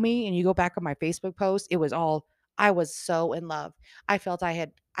do know me and you go back on my Facebook post, it was all, I was so in love. I felt I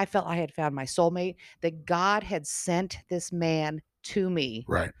had found my soulmate, that God had sent this man to me.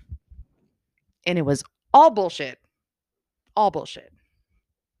 Right. And it was all bullshit. All bullshit.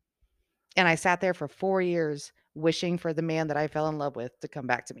 And I sat there for 4 years wishing for the man that I fell in love with to come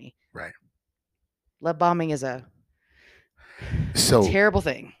back to me. Right. Love bombing is a So terrible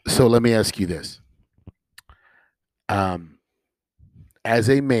thing. so let me ask you this. Um, as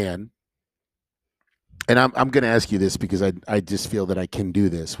a man, and I'm going to ask you this because I just feel that I can do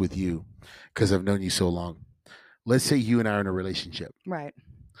this with you because I've known you so long. Let's say you and I are in a relationship, Right.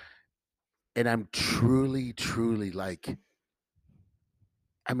 and I'm truly like,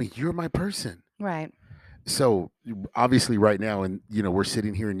 I mean, you're my person. Right. So obviously, right now, and we're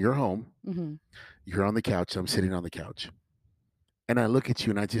sitting here in your home. Hmm. You're on the couch. I'm sitting on the couch, and I look at you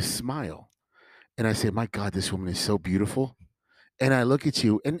and I just smile, and I say, "My God, this woman is so beautiful." And I look at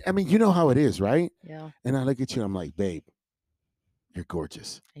you, and I mean, you know how it is, right? Yeah. And I look at you, I'm like, babe, you're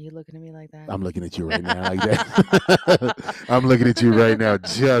gorgeous. Are you looking at me like that? I'm looking at you right now like that. I'm looking at you right now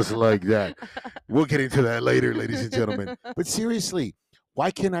just like that. We'll get into that later, ladies and gentlemen. But seriously, why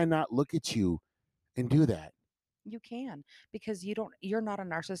can I not look at you and do that? You can, because you're not a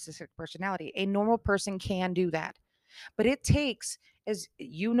narcissistic personality. A normal person can do that. But it takes, as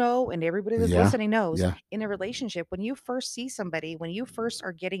you know, and everybody that's Yeah. listening knows, Yeah. in a relationship, when you first see somebody, when you first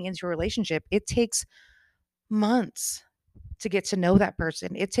are getting into a relationship, it takes months to get to know that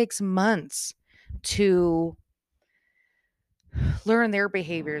person. It takes months to learn their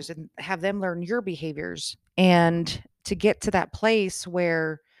behaviors and have them learn your behaviors, and to get to that place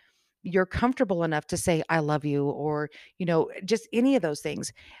where you're comfortable enough to say I love you, or just any of those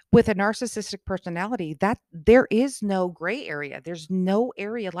things. With a narcissistic personality, that there is no gray area. There's no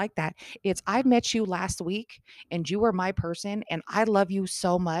area like that. It's I met you last week and you are my person and I love you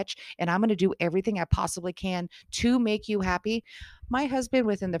so much and I'm going to do everything I possibly can to make you happy. My husband,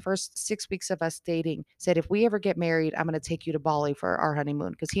 within the first 6 weeks of us dating, said if we ever get married, I'm going to take you to Bali for our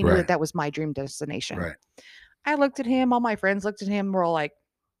honeymoon, because he knew Right. that was my dream destination. Right. I looked at him, all my friends looked at him, we're all like,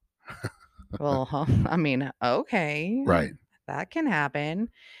 well, huh, I mean, okay, Right. that can happen.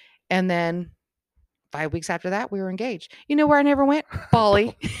 And then 5 weeks after that, we were engaged. You know where I never went?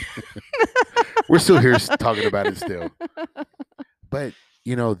 Bali. We're still here talking about it still. But,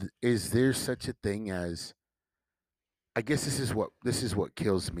 is there such a thing as, I guess this is what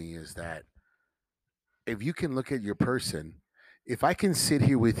kills me, is that if you can look at your person, if I can sit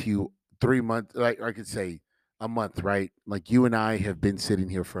here with you 3 months, like I could say a month, right? Like you and I have been sitting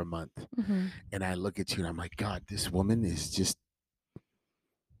here for a month, Mhm. and I look at you and I'm like, God, this woman is just,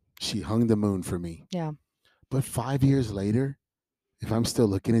 she hung the moon for me. Yeah. But 5 years later, if I'm still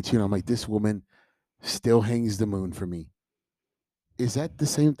looking at you and I'm like, this woman still hangs the moon for me, is that the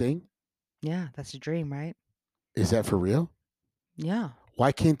same thing? Yeah, that's a dream, right? Is that for real? Yeah.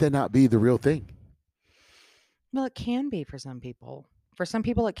 Why can't that not be the real thing? Well, it can be for some people. For some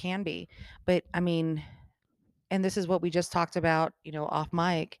people, it can be. But I mean, and this is what we just talked about, off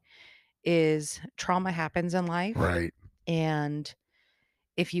mic, is trauma happens in life. Right. And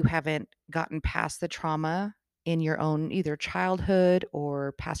if you haven't gotten past the trauma in your own either childhood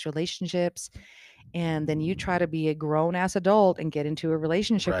or past relationships, and then you try to be a grown ass adult and get into a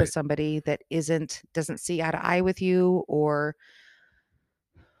relationship with Right. somebody that doesn't see eye to eye with you, or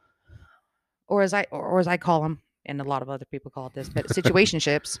as I call them, and a lot of other people call it this, but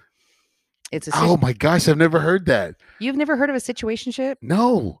situationships. Oh my gosh, I've never heard that. You've never heard of a situationship?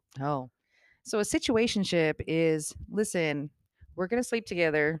 No. Oh. So a situationship is, listen, we're going to sleep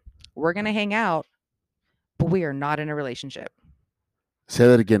together, we're going to hang out, but we are not in a relationship. Say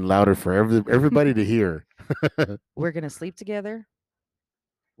that again louder for everybody to hear. We're going to sleep together,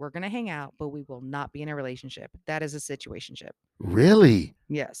 we're going to hang out, but we will not be in a relationship. That is a situationship. Really?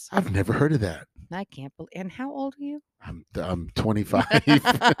 Yes. I've never heard of that. I can't believe. And how old are you? I'm 25.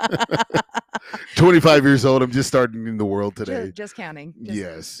 25 years old. I'm just starting in the world today. Just counting.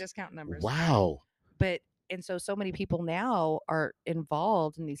 Yes. Just count numbers. Wow. But and so many people now are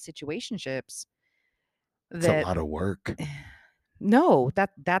involved in these situationships It's a that lot of work. no,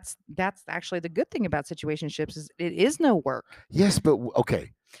 that's actually the good thing about situationships is it is no work. Yes, but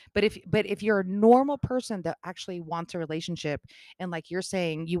okay. But if you're a normal person that actually wants a relationship, and like you're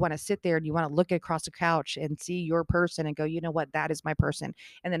saying, you want to sit there and you want to look across the couch and see your person and go, you know what, that is my person.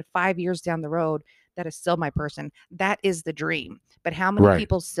 And then 5 years down the road, that is still my person. That is the dream. But how many Right.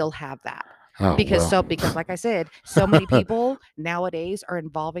 people still have that? Oh, Because well. because like I said, so many people nowadays are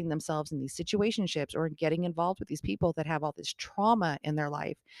involving themselves in these situationships or getting involved with these people that have all this trauma in their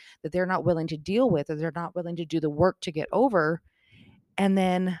life that they're not willing to deal with, or they're not willing to do the work to get over. And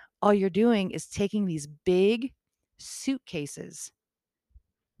then all you're doing is taking these big suitcases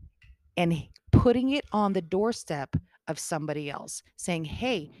and putting it on the doorstep of somebody else, saying,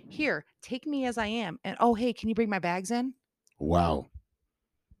 hey, here, take me as I am. And oh, hey, can you bring my bags in? Wow.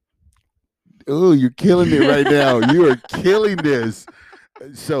 Oh, you're killing it right now. You are killing this.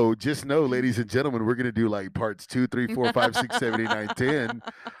 So just know, ladies and gentlemen, we're gonna do like parts 2, 3, 4, 5, 6, 7, 8, 9, 10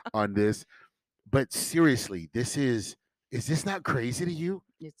 on this. But seriously, is this not crazy to you?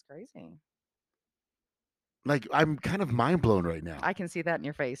 It's crazy. Like, I'm kind of mind blown right now. I can see that in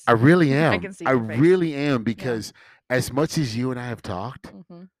your face. I really am. I can see I your face. really am, because as much as you and I have talked,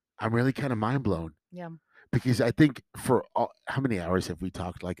 Hmm. I'm really kind of mind blown. Yeah. Because I think for how many hours have we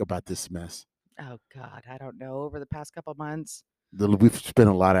talked like about this mess? Oh God, I don't know. Over the past couple months. We've spent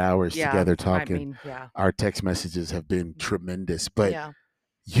a lot of hours Yeah. together I talking. mean, yeah. Our text messages have been tremendous, but Yeah.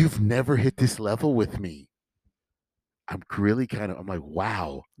 you've never hit this level with me. I'm really I'm like,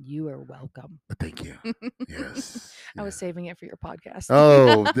 wow. You are welcome. Thank you. Yes. I was saving it for your podcast.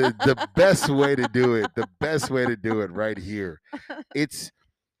 Oh, the best way to do it. The best way to do it right here. It's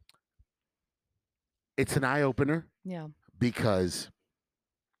an eye opener. Yeah. Because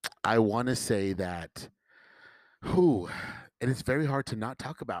I want to say that and it's very hard to not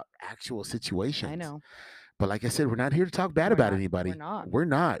talk about actual situations. I know. But like I said, we're not here to talk bad We're about not. anybody. We're not. We're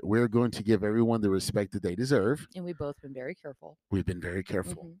not. We're going to give everyone the respect that they deserve. And we've both been very careful. We've been very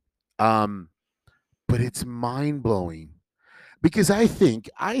careful. Mhm. But it's mind blowing, because I think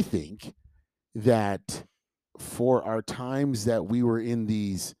that for our times that we were in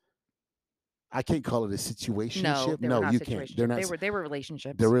these, I can't call it a situationship. No, they were not you can't. They're situationships. not. They were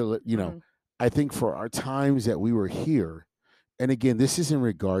relationships. They're real. Mhm. I think for our times that we were here, and again, this is in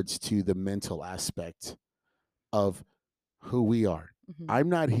regards to the mental aspect of who we are. Mhm. I'm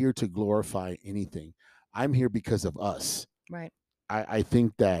not here to glorify anything. I'm here because of us. Right. I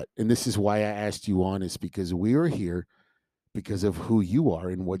think that, and this is why I asked you on, is because we are here because of who you are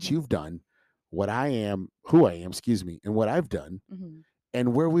and what Mhm. you've done, what I am, who I am, excuse me, and what I've done, Mhm.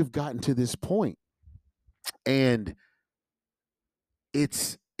 and where we've gotten to this point. And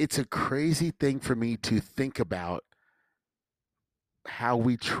it's a crazy thing for me to think about how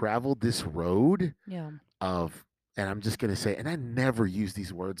we traveled this road Yeah. of, and I'm just going to say, and I never use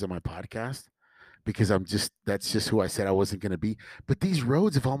these words on my podcast because that's just who I said I wasn't going to be. But these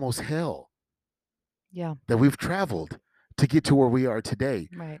roads of almost hell Yeah. that we've traveled to get to where we are today.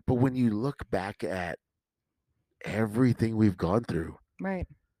 Right. But when you look back at everything we've gone through, Right.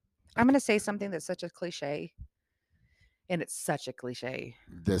 I'm going to say something that's such a cliche. And it's such a cliche.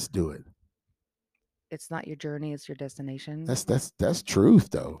 let's do it. It's not your journey, it's your destination. That's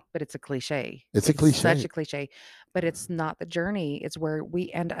truth, though. But it's a cliche. It's a cliche. Such a cliche. But it's not the journey. It's where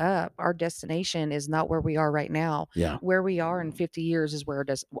we end up. Our destination is not where we are right now. Yeah. Where we are in 50 years is where it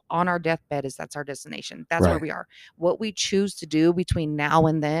is. On our deathbed that's our destination. That's where Right. we are. What we choose to do between now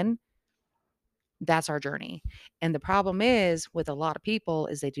and then, that's our journey. And the problem is with a lot of people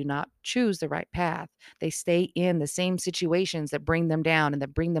is they do not choose the right path. They stay in the same situations that bring them down and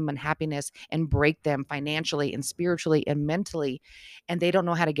that bring them unhappiness and break them financially and spiritually and mentally. And they don't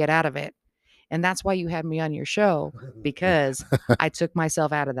know how to get out of it. And that's why you had me on your show, because I took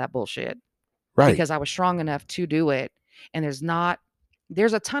myself out of that bullshit. Right. Because I was strong enough to do it. And there's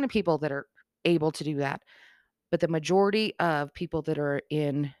a ton of people that are able to do that. But the majority of people that are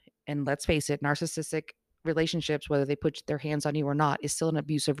in, and let's face it, narcissistic relationships, whether they put their hands on you or not, is still an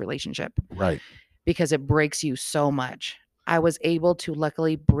abusive relationship. Right. Because it breaks you so much. I was able to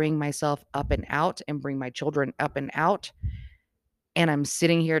luckily bring myself up and out and bring my children up and out. And I'm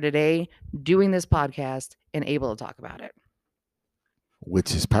sitting here today doing this podcast and able to talk about it.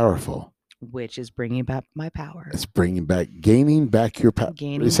 Which is powerful. Which is bringing back my power. It's gaining back your power.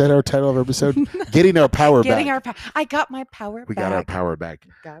 Is that our title of our episode? Getting our power back. I got my power back. We got our power back.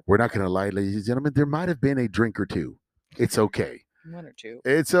 We're not going to lie, ladies and gentlemen. There might have been a drink or two. It's okay. One or two.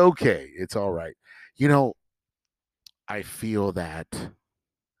 It's okay. It's all right. I feel that,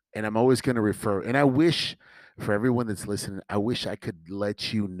 and I'm always going to refer, and I wish for everyone that's listening, I wish I could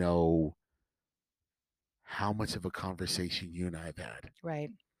let you know how much of a conversation you and I have had. Right.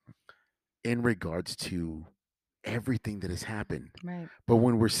 In regards to everything that has happened. Right. But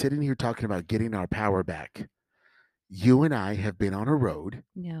when we're sitting here talking about getting our power back, you and I have been on a road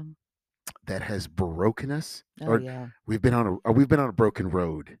that has broken us. We've been on a broken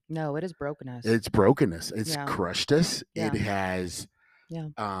road. No, it has broken us. It's broken us. It's crushed us. Yeah. It has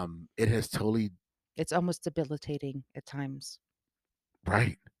it has totally, it's almost debilitating at times.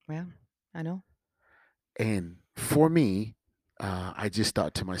 Right. Yeah, I know. And for me, I just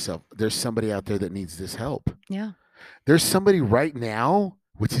thought to myself, there's somebody out there that needs this help. Yeah. There's somebody right now,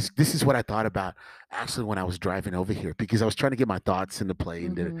 this is what I thought about actually when I was driving over here, because I was trying to get my thoughts into play.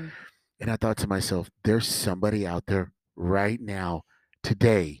 Mm-hmm. And I thought to myself, there's somebody out there right now,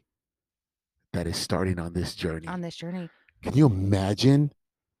 today, that is starting on this journey. Can you imagine?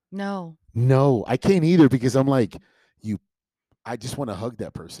 No, No, I can't either because I'm like, you, I just want to hug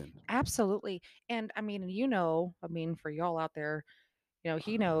that person. absolutely. And I mean, for y'all out there,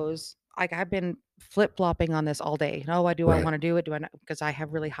 he knows. Like I've been flip flopping on this all day. No, I do. I Right. want to do it. Do I not? Because I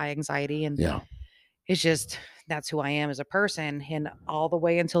have really high anxiety, and Yeah. it's just that's who I am as a person. And all the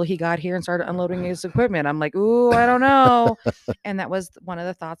way until he got here and started unloading his equipment, I'm like, ooh, I don't know. And that was one of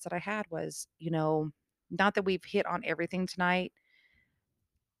the thoughts that I had was, not that we've hit on everything tonight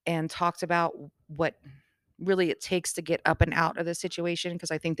and talked about what really it takes to get up and out of the situation, because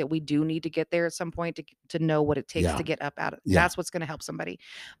I think that we do need to get there at some point to know what it takes Yeah. to get up out of. Yeah. That's what's going to help somebody.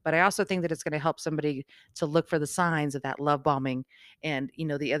 But I also think that it's going to help somebody to look for the signs of that love bombing and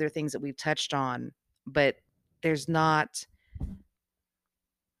the other things that we've touched on. But there's not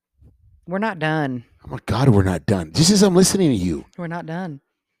we're not done. Oh my God, we're not done. Just as I'm listening to you, We're not done.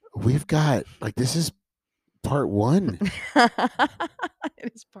 we've got like this is part 1.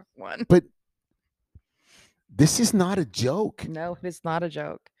 It is part 1. But this is not a joke. No, it's not a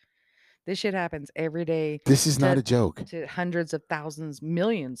joke. This shit happens every day This is not a joke. to hundreds of thousands,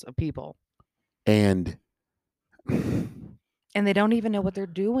 millions of people. And they don't even know what they're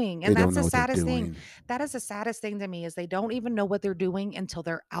doing. And they don't that's know the what they're saddest thing. doing. That is the saddest thing to me is they don't even know what they're doing until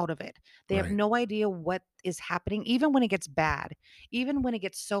they're out of it. They have Right. no idea what is happening, even when it gets bad, even when it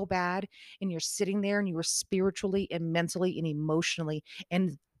gets so bad and you're sitting there and you are spiritually and mentally and emotionally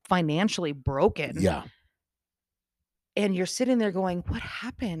and financially broken. Yeah. And you're sitting there going, what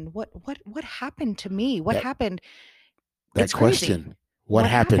happened? What happened to me? What happened? That It's crazy. question. What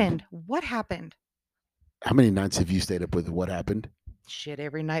happened? What happened? How many nights have you stayed up with what happened? Shit,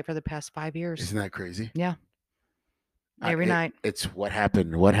 every night for the past 5 years. Isn't that crazy? Yeah. Every night. It's what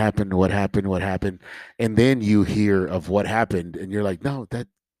happened, what happened, what happened, what happened. And then you hear of what happened and you're like, no, that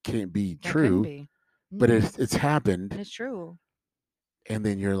can't be That true. couldn't be. But Mm-mm. it's happened. It's true. And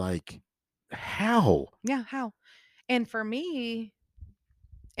then you're like, how? Yeah, how? And for me,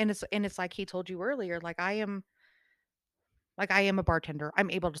 and it's like he told you earlier, I am a bartender.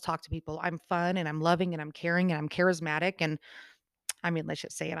 I'm able to talk to people. I'm fun and I'm loving and I'm caring and I'm charismatic, and I mean, let's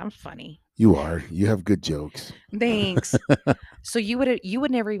just say it, I'm funny. You are. You have good jokes. Thanks. So you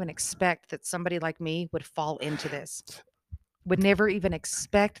would never even expect that somebody like me would fall into this. Would never even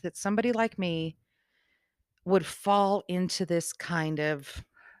expect that somebody like me would fall into this kind of.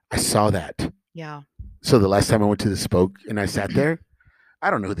 I saw that. Yeah. So the last time I went to the Spoke and I sat there, I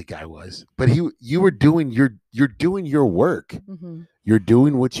don't know who the guy was, but you were doing you're doing your work. Mm-hmm. You're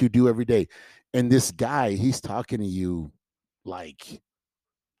doing what you do every day. And this guy, he's talking to you like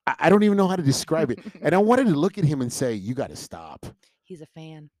I don't even know how to describe it. And I wanted to look at him and say, you got to stop. He's a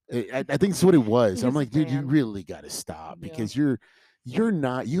fan. I think that's what it was. He's I'm a like, dude, you fan. really got to stop Yeah. because you're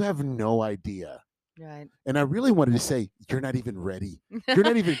not, you have no idea. Right. And I really wanted to say, you're not even ready. You're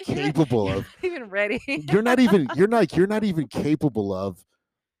not even capable You're of. not even ready. You're not even capable of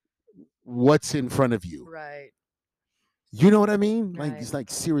what's in front of you. Right. You know what I mean? Like, Right. it's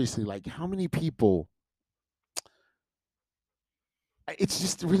like, seriously, like how many people, it's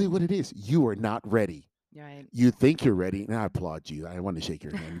just really what it is. You are not ready. Right. You think you're ready, and I applaud you. I want to shake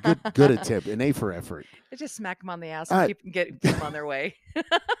your hand. Good attempt, an A for effort. Just smack them on the ass and keep them on their way.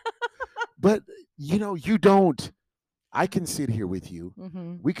 But you don't. I can sit here with you.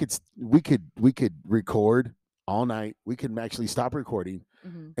 Mm-hmm. We could record all night. We could actually stop recording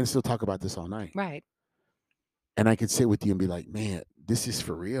and still talk about this all night. Right. And I could sit with you and be like, man, this is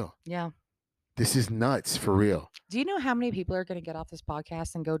for real. Yeah. This is nuts for real. Do you know how many people are going to get off this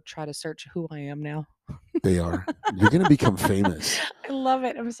podcast and go try to search who I am now? They are. You're going to become famous. I love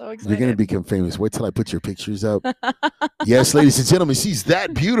it. I'm so excited. You're going to become famous. Wait till I put your pictures up. Yes, ladies and gentlemen, she's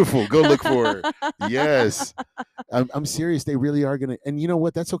that beautiful. Go look for her. Yes. I'm serious. They really are going to. And you know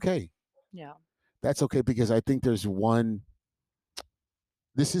what? That's okay. Yeah. That's okay because I think there's one.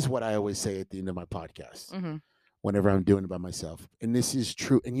 This is what I always say at the end of my podcast whenever I'm doing it by myself. And this is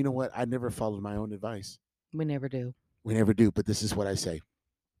true. And you know what? I never followed my own advice. We never do. We never do. But this is what I say.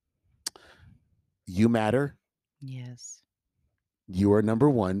 You matter. Yes. You are number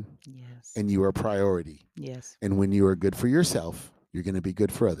one. Yes. And you are a priority. Yes. And when you are good for yourself, you're going to be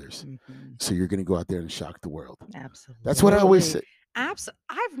good for others. Mm-hmm. So you're going to go out there and shock the world. Absolutely. That's what I always say.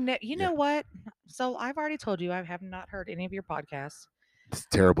 You know what? So I've already told you I have not heard any of your podcasts. It's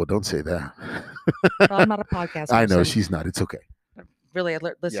terrible. Don't say that. Well, I'm not a podcast person. I know she's not. It's okay. Really, I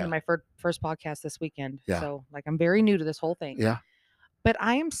listened to my first podcast this weekend. Yeah. So I'm very new to this whole thing. Yeah. But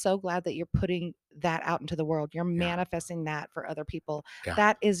I am so glad that you're putting that out into the world. You're manifesting that for other people. Yeah.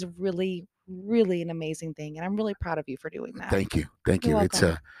 That is really, really an amazing thing. And I'm really proud of you for doing that. Thank you. Thank you. You're It's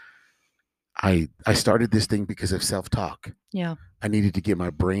welcome. I started this thing because of self-talk. Yeah. I needed to get my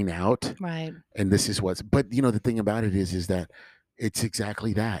brain out, Right. and this is what's. But the thing about it is that it's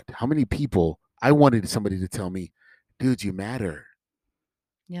exactly that. How many people I wanted somebody to tell me, "Dude, you matter,"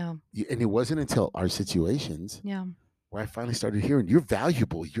 Yeah. and it wasn't until our situations Yeah. where I finally started hearing, "You're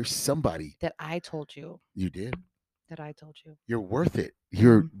valuable. You're somebody. That I told you. You did. That I told you. You're worth it.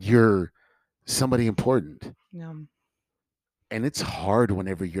 Yeah. You're somebody important." Yeah. And it's hard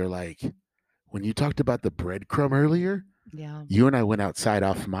whenever you're like, when you talked about the breadcrumb earlier, Yeah. you and I went outside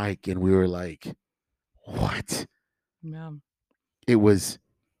off mic and we were like, what? Yeah.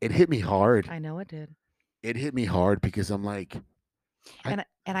 It hit me hard. I know it did. It hit me hard because I'm like, And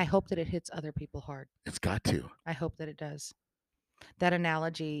I hope that it hits other people hard. it's got to. I hope that it does. That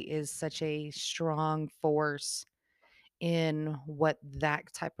analogy is such a strong force in what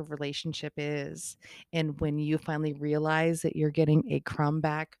that type of relationship is. And when you finally realize that you're getting a crumb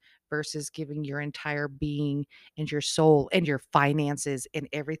back versus giving your entire being and your soul and your finances and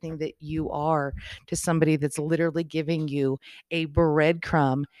everything that you are to somebody that's literally giving you a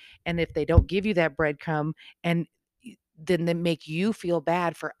breadcrumb. And if they don't give you that breadcrumb, and then they make you feel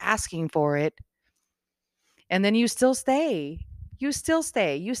bad for asking for it, and then you still stay. You still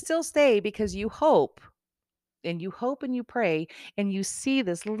stay. You still stay because you hope and you hope and you pray and you see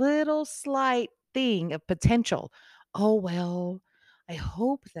this little slight thing of potential. Oh, well, I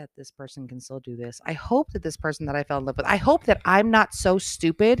hope that this person can still do this. I hope that this person that I fell in love with, I hope that I'm not so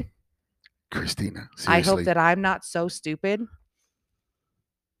stupid. Christina, I hope seriously. that I'm not so stupid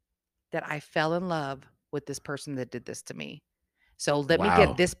that I fell in love with this person that did this to me. So let me Wow.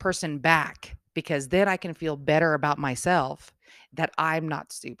 get this person back because then I can feel better about myself that I'm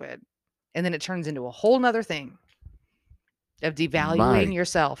not stupid. And then it turns into a whole nother thing of devaluing My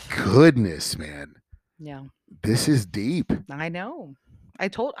yourself. goodness, man. Yeah, This is deep. I know. I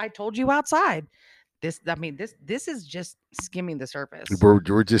told you outside. This is just skimming the surface.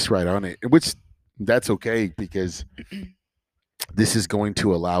 We're just right on it, which that's okay because this is going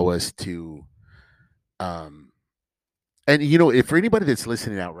to allow us to and if for anybody that's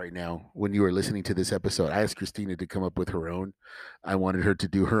listening out right now, when you are listening to this episode, I asked Christina to come up with her own. I wanted her to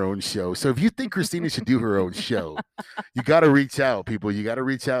do her own show. So if you think Christina should do her own show, you got to reach out, people. You got to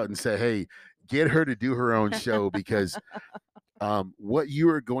reach out and say, hey, get her to do her own show because what you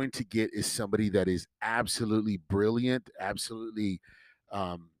are going to get is somebody that is absolutely brilliant, absolutely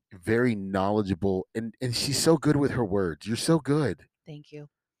very knowledgeable, and she's so good with her words. You're so good. Thank you.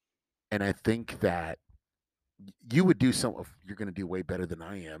 And I think that you would do you're going to do way better than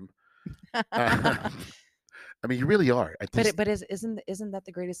I am. I mean, you really are. Isn't that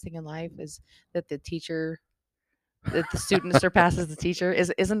the greatest thing in life is that the student surpasses the teacher?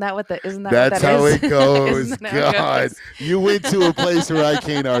 Isn't that what that That's how is? it goes. Isn't that how it God, goes? you went to a place where I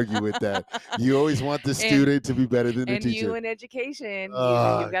can't argue with that. You always want the student to be better than the And teacher. you in education,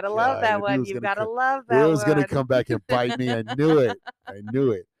 Oh, you've got to love God, I that knew it one. was You've gonna got to come- love that Will one. was going to come back and bite me. I knew it. I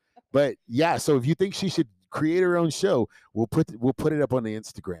knew it. But yeah, so if you think she should create her own show, we'll put it up on the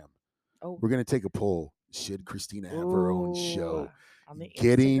Instagram. Oh, We're going to take a poll. Should Christina have her own show? on the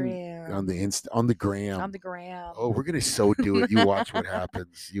Getting Instagram. on the gram. On the gram. Oh, we're gonna so do it. You watch what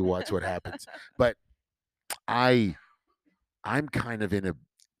happens. You watch what happens. But I'm kind of in a.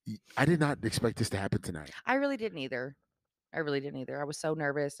 I did not expect this to happen tonight. I really didn't either. I was so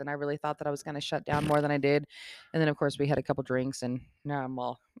nervous, and I really thought that I was going to shut down more than I did. And then, of course, we had a couple drinks, and now I'm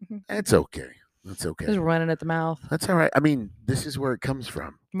all It's okay. That's just okay. running at the mouth. That's all right. I mean, this is where it comes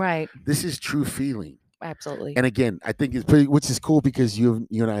from. Right. This is true feeling. Absolutely. And again, I think it's pretty, which is cool because you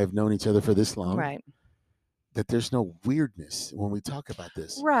and I have known each other for this long. Right. That there's no weirdness when we talk about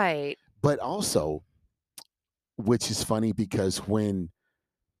this. Right. But also, which is funny because when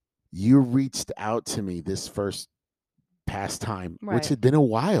you reached out to me this first past time, which Right. had been a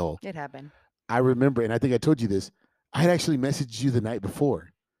while, It happened. I remember, and I think I told you this, I had actually messaged you the night before.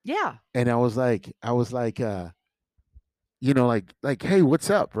 Yeah. And I was like, hey, what's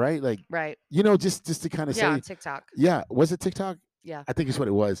up? Right? Like, Right. just to kind of Yeah. On say, TikTok. yeah, was it TikTok? Yeah. I think it's what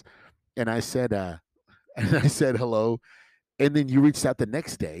it was. And I said, hello. And then you reached out the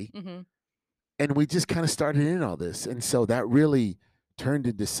next day. Mm-hmm. And we just kind of started in all this. And so that really turned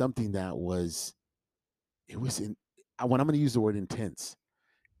into something that when I'm going to use the word intense,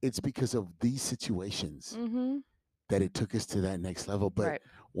 it's because of these situations Mm-hmm. that it took us to that next level. But Right.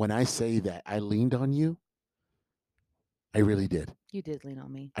 when I say that I leaned on you, I really did. You did lean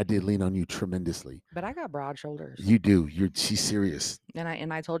on me. I did lean on you tremendously. But I got broad shoulders. You do. She's serious.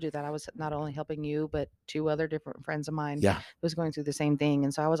 And I told you that I was not only helping you, but 2 other different friends of mine Yeah. was going through the same thing.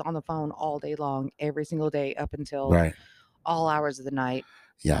 And so I was on the phone all day long, every single day up until Right. all hours of the night.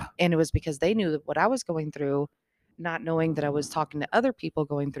 Yeah. And it was because they knew what I was going through, not knowing that I was talking to other people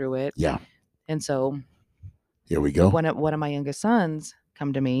going through it. Yeah. And so Here we go. one of my youngest sons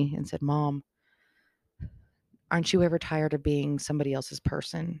come to me and said, "Mom, aren't you ever tired of being somebody else's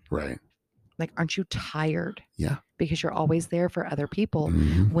person? Right. Like, aren't you tired? Yeah. Because you're always there for other people.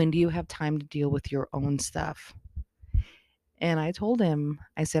 Mhm. When do you have time to deal with your own stuff?" And I told him,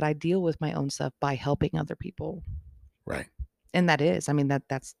 I said, I deal with my own stuff by helping other people. Right. And that is, I mean,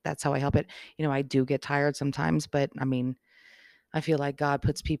 that's how I help it. I do get tired sometimes, but I mean, I feel like God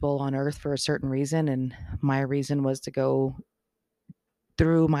puts people on earth for a certain reason. And my reason was to go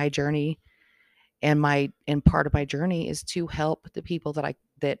through my journey. And part of my journey is to help the people that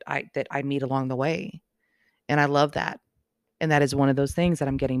I meet along the way. And I love that. And that is one of those things that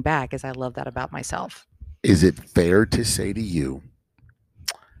I'm getting back is I love that about myself. Is it fair to say to you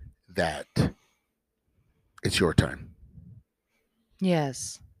that it's your time?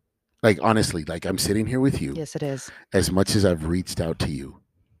 Yes. Like, honestly, like I'm sitting here with you. Yes, it is. As much as I've reached out to you,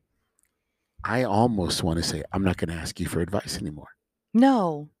 I almost want to say, I'm not going to ask you for advice anymore.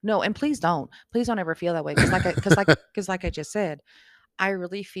 No, and please don't ever feel that way. Because like I just said, I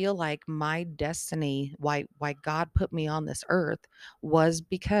really feel like my destiny, why God put me on this earth, was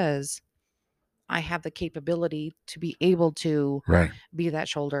because I have the capability to be able to Right. be that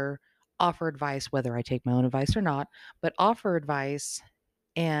shoulder, offer advice, whether I take my own advice or not, but offer advice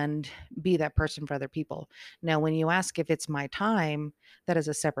and be that person for other people. Now, when you ask if it's my time, that is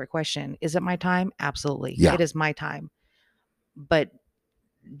a separate question. Is it my time? Absolutely. Yeah. It is my time. But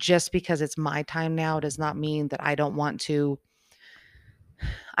just because it's my time now does not mean that I don't want to.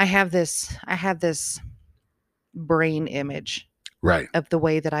 I have this brain image Right. of the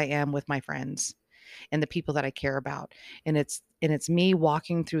way that I am with my friends and the people that I care about. And it's me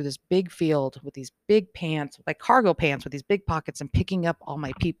walking through this big field with these big pants, like cargo pants with these big pockets, and picking up all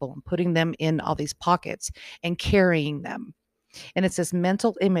my people and putting them in all these pockets and carrying them. And it's this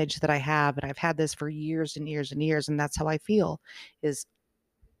mental image that I have, and I've had this for years and years and years. And that's how I feel is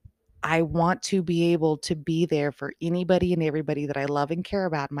I want to be able to be there for anybody and everybody that I love and care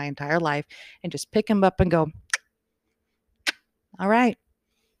about my entire life and just pick them up and go, all right,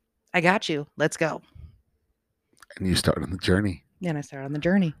 I got you. Let's go. And you start on the journey. And I start on the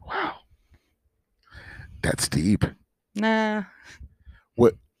journey. Wow. That's deep. Nah.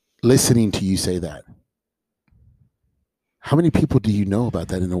 What, listening to you say that, how many people do you know about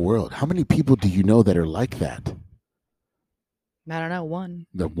that in the world? How many people do you know that are like that? I don't know. One.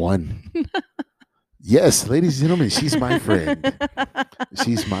 The one. Yes, ladies and gentlemen, she's my friend.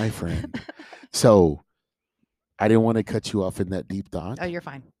 She's my friend. So I didn't want to cut you off in that deep thought. Oh, you're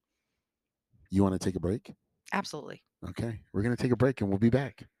fine. You want to take a break? Absolutely. Okay. We're going to take a break and we'll be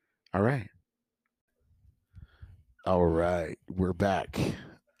back. All right. All right. We're back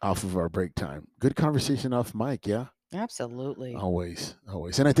off of our break time. Good conversation off mic. Yeah. Absolutely. Always.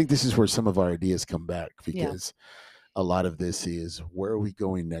 Always. And I think this is where some of our ideas come back because a lot of this is where are we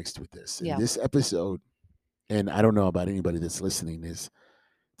going next with this? And this episode, and I don't know about anybody that's listening, this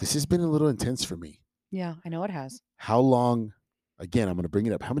has been a little intense for me. Yeah, I know it has. How long, again, I'm going to bring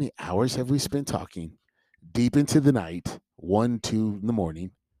it up. How many hours have we spent talking deep into the night, 1, 2 in the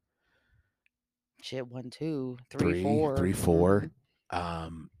morning? Shit, 1, 2, 3, 4. 3, 4.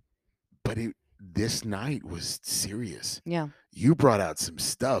 But this night was serious. Yeah. You brought out some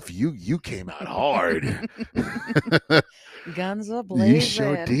stuff. You came out hard. Guns a blazing. You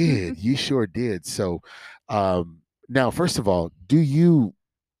sure did. You sure did. So now, first of all,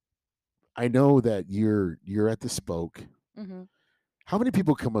 I know that you're at the Spoke. Mm-hmm. How many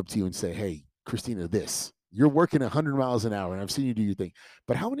people come up to you and say, hey, Christina, you're working 100 miles an hour and I've seen you do your thing.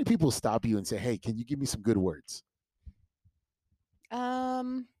 But how many people stop you and say, hey, can you give me some good words?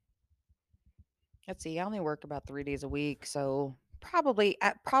 Let's see. I only work about 3 days a week. So probably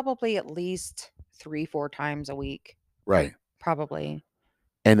at least 3-4 times a week. Right. Probably.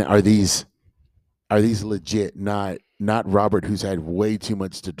 And are these legit, not Robert, who's had way too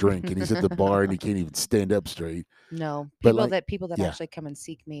much to drink and he's at the bar and he can't even stand up straight? No, But people that actually come and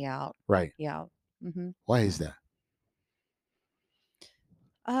seek me out. Right. Yeah. Mm-hmm. Why is that?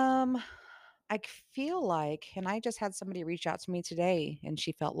 I feel like, and I just had somebody reach out to me today, and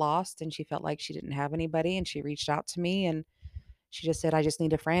she felt lost and she felt like she didn't have anybody, and she reached out to me and she just said, I just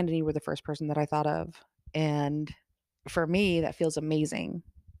need a friend, and you were the first person that I thought of. And for me, that feels amazing.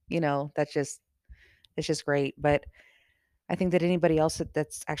 It's just great. But I think that anybody else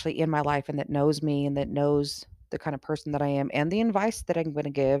that's actually in my life and that knows me and that knows the kind of person that I am and the advice that I'm going to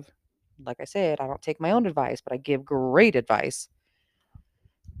give, like I said, I don't take my own advice, but I give great advice.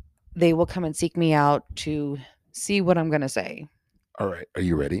 They will come and seek me out to see what I'm going to say. All right. Are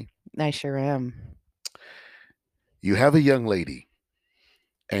you ready? I sure am. You have a young lady,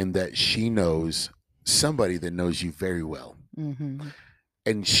 and that she knows somebody that knows you very well. Mm-hmm.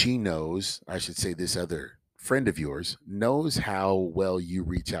 And she knows, I should say, this other friend of yours knows how well you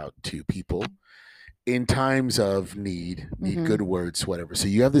reach out to people in times of need Mhm. good words, whatever. So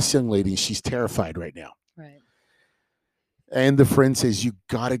you have this young lady, she's terrified right now. Right. And the friend says, you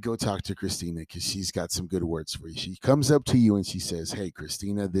got to go talk to Christina because she's got some good words for you. She comes up to you and she says, hey,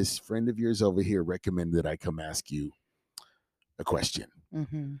 Christina, this friend of yours over here recommended that I come ask you a question.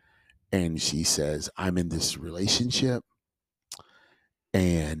 Mm-hmm. And she says, I'm in this relationship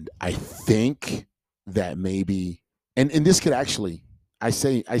and I think that maybe, and this could actually, I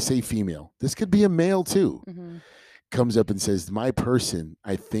say female, this could be a male too, Mm-hmm. comes up and says, my person,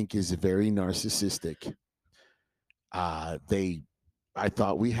 I think, is very narcissistic. They I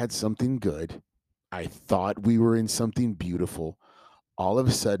thought we had something good. I thought we were in something beautiful. All of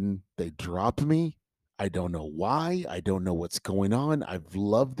a sudden, they drop me. I don't know why. I don't know what's going on. I've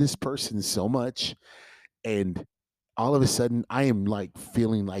loved this person so much. And all of a sudden, I am like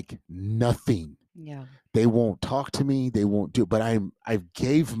feeling like nothing. Yeah. They won't talk to me. They won't do, but I've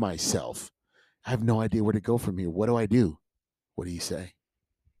gave myself. I have no idea where to go from here. What do I do? What do you say?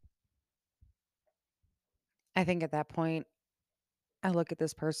 I think at that point, I look at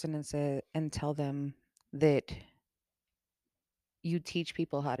this person and tell them that you teach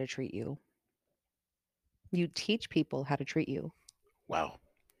people how to treat you. You teach people how to treat you. Wow.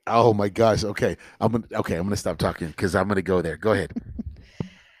 Oh my gosh. I'm gonna stop talking because I'm gonna go there. Go ahead.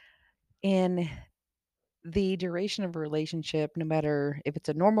 In the duration of a relationship, no matter if it's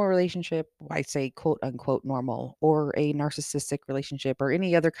a normal relationship, I say quote unquote normal, or a narcissistic relationship, or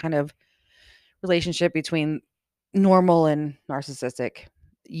any other kind of relationship between normal and narcissistic,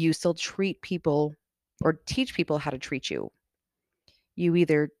 you still treat people or teach people how to treat you. You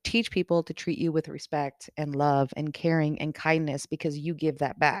either teach people to treat you with respect and love and caring and kindness because you give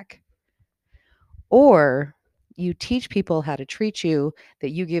that back, or you teach people how to treat you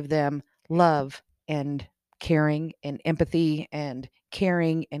that you give them love and caring and empathy and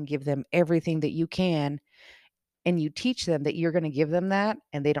caring and give them everything that you can. And you teach them that you're going to give them that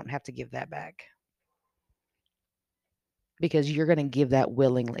and they don't have to give that back because you're going to give that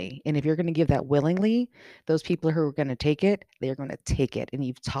willingly. And if you're going to give that willingly, those people who are going to take it, they're going to take it. And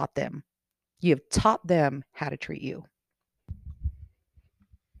you've taught them. You have taught them how to treat you.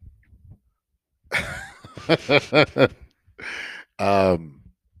 um,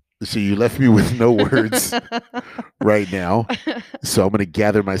 so you left me with no words right now. So I'm going to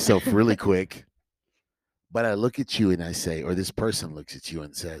gather myself really quick. But I look at you and I say, or this person looks at you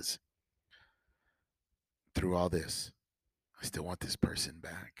and says, through all this, I still want this person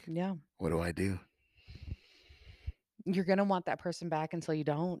back. Yeah. What do I do? You're going to want that person back until you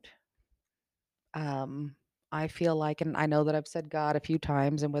don't. Um, I feel like, and I know that I've said God a few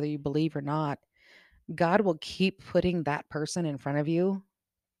times, and whether you believe or not, God will keep putting that person in front of you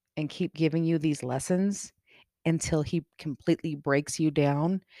and keep giving you these lessons until he completely breaks you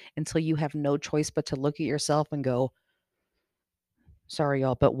down, until you have no choice but to look at yourself and go, sorry,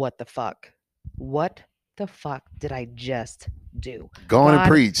 y'all, but what the fuck? What the fuck did I just do? Go on and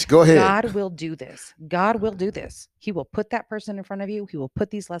preach. Go ahead. God will do this. God will do this. He will put that person in front of you. He will put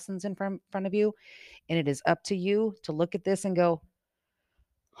these lessons in front of you. And it is up to you to look at this and go,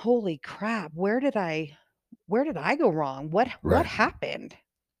 holy crap, where did I go wrong? What Right. happened?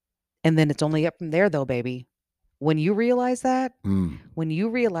 And then it's only up from there though, baby. When you realize that, when you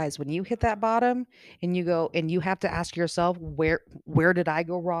hit that bottom and you go and you have to ask yourself, where did I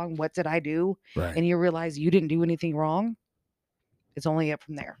go wrong? What did I do? Right. And you realize you didn't do anything wrong. It's only up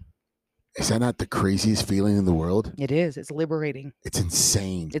from there. Is that not the craziest feeling in the world? It is. It's liberating. It's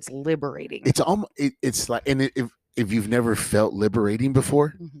insane. It's liberating. It's almost. It's like, and if you've never felt liberating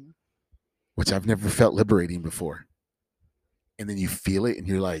before, which I've never felt liberating before, and then you feel it, and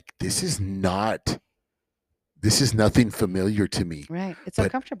you're like, this is nothing familiar to me. Right. It's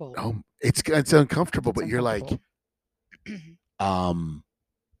uncomfortable. It's uncomfortable, but you're like,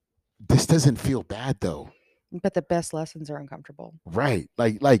 this doesn't feel bad though. But the best lessons are uncomfortable. Right.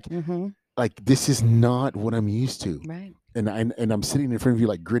 Like this is not what I'm used to. Right. And I'm sitting in front of you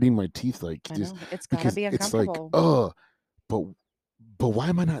like gritting my teeth like I just know. It's gotta be uncomfortable. It's like, but why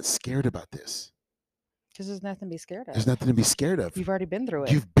am I not scared about this? Because there's nothing to be scared of. There's nothing to be scared of. You've already been through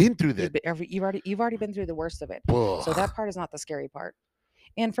it. You've been through that. You've already been through the worst of it. Ugh. So that part is not the scary part.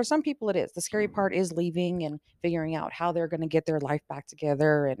 And for some people it is. The scary part is leaving and figuring out how they're going to get their life back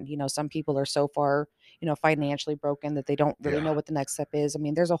together. And, some people are so far, financially broken that they don't really know what the next step is. I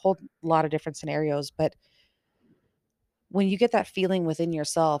mean, there's a whole lot of different scenarios, but when you get that feeling within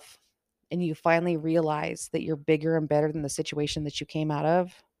yourself and you finally realize that you're bigger and better than the situation that you came out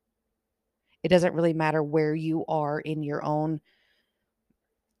of, it doesn't really matter where you are in your own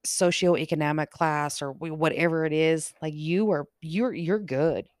socioeconomic class or whatever it is. Like you're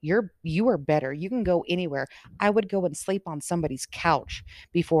good. You are better. You can go anywhere. I would go and sleep on somebody's couch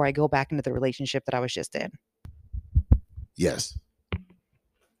before I go back into the relationship that I was just in. Yes.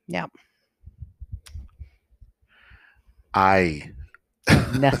 Yeah. I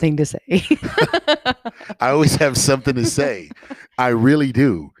Nothing to say. I always have something to say. I really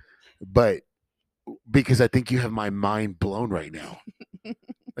do. But because I think you have my mind blown right now.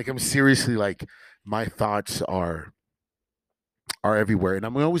 Like I'm seriously like my thoughts are everywhere. And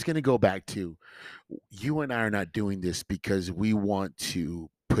I'm always going to go back to you and I are not doing this because we want to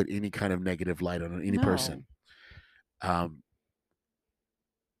put any kind of negative light on any person. Um,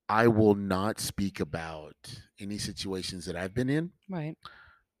 I will not speak about any situations that I've been in. Right.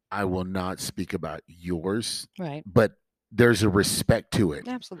 I will not speak about yours. Right. But there's a respect to it.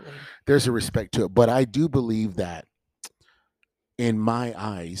 Absolutely. There's a respect to it. But I do believe that in my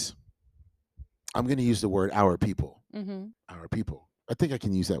eyes, I'm going to use the word our people. Mm-hmm. Our people. I think I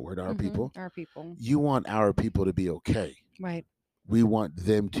can use that word, our people. Our people. You want our people to be okay. Right. We want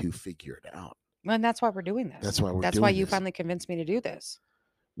them to figure it out. And that's why we're doing this. That's why That's doing why you this. finally convinced me to do this.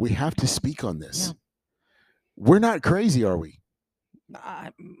 We have to speak on this. Yeah. We're not crazy, are we?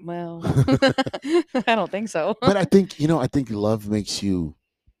 Well, I don't think so. But I think, I think love makes you.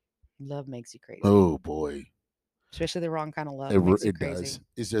 Love makes you crazy. Oh, boy. Especially the wrong kind of love. It does.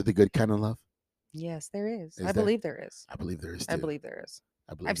 Is there the good kind of love? Yes, there is. Is I there? believe there is. I believe there is too. I believe there is.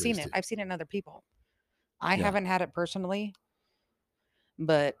 I believe I've seen it. too. I've seen it in other people. I Yeah. haven't had it personally,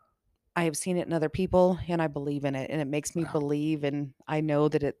 but I have seen it in other people and I believe in it. And it makes me Wow. believe. And I know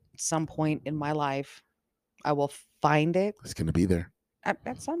that at some point in my life, I will find it It's going to be there.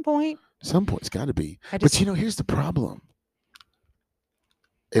 at some point. Some point, it's got to be. I just, But here's the problem.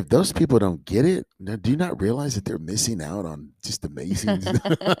 If those people don't get it, do you not realize that they're missing out on just amazing?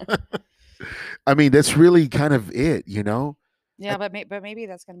 I mean, that's really kind of it, yeah, but maybe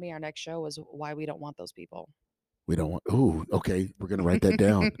that's going to be our next show is why we don't want those people. We don't want. Oh, okay. We're gonna write that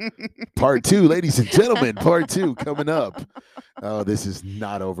down. Part 2, ladies and gentlemen. Part 2 coming up. Oh, this is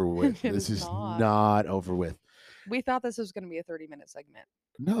not over with. It This is is not. not over with. We thought this was going to be a 30-minute segment.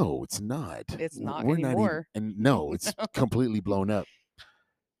 No, it's not. It's not We're anymore. Not even, and no, it's completely blown up.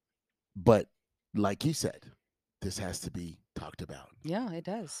 But like you said, this has to be talked about. Yeah, it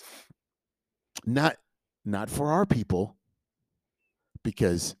does. Not for our people,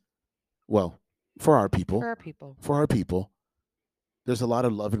 because, well, for our people. For our people. For our people. There's a lot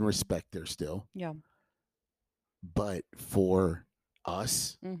of love and respect there still. Yeah. But for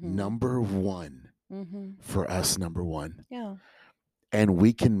us, number one. For us, number one. Yeah. And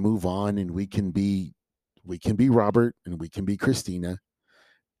we can move on, and we can be Robert, and we can be Christina.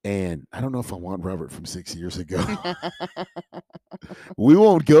 And I don't know if I want Robert from 6 years ago. We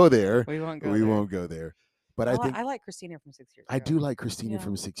won't go there. We won't go there. But I think I like Christina from 6 years ago. I do like Christina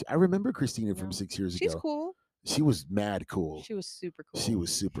from 6. I remember Christina from 6 years ago. She's cool. She was mad cool. She was super cool. She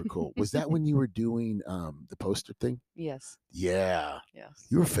was super cool. Was that when you were doing the poster thing? Yes. Yeah. Yes.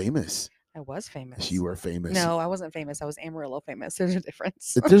 You were famous. I was famous. You were famous. No, I wasn't famous. I was Amarillo famous. There's a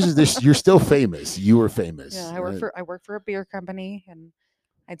difference. You're still famous. You were famous. Yeah, I worked for a beer company, and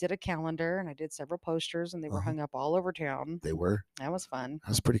I did a calendar, and I did several posters, and they were hung up all over town. They were. That was fun. That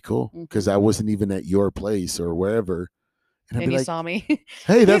was pretty cool because I wasn't even at your place or wherever. And you saw me.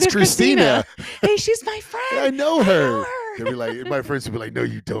 Hey, that's Christina. Hey, she's my friend. I know her. They'd be like, my friends would be like, no,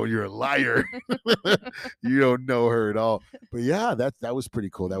 you don't. You're a liar. You don't know her at all. But yeah, that was pretty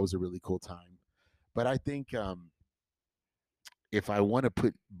cool. That was a really cool time. But I think if I want to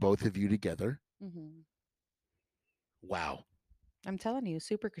put both of you together, wow. I'm telling you,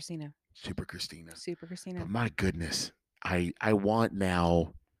 Super Christina. Super Christina. Super Christina. But my goodness, I want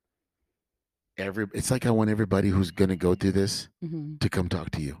now. It's like I want everybody who's gonna go through this to come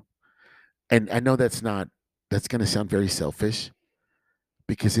talk to you. And I know that's gonna sound very selfish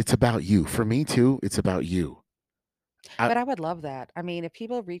because it's about you. For me too, it's about you. But I would love that. I mean, if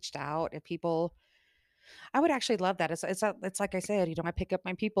people reached out, I would actually love that. It's like I said, I pick up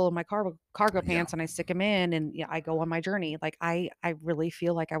my people in my cargo pants and I stick them in, and I go on my journey. Like I really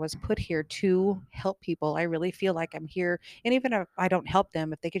feel like I was put here to help people. I really feel like I'm here, and even if I don't help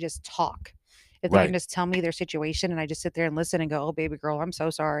them, if they could just talk, if they can just tell me their situation, and I just sit there and listen and go, "Oh, baby girl, I'm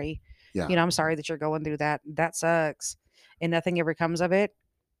so sorry. Yeah. I'm sorry that you're going through that. That sucks," and nothing ever comes of it.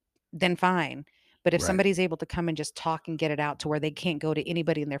 Then fine. But if Right. somebody's able to come and just talk and get it out to where they can't go to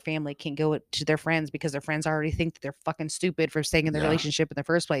anybody in their family, can't go to their friends because their friends already think that they're fucking stupid for staying in the Yeah. relationship in the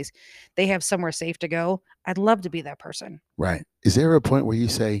first place, they have somewhere safe to go. I'd love to be that person. Right. Is there a point where you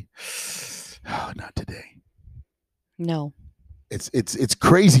say, "Oh, not today"? No. It's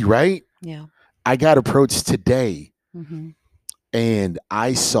crazy, right? Yeah. I got approached today, Mm-hmm. and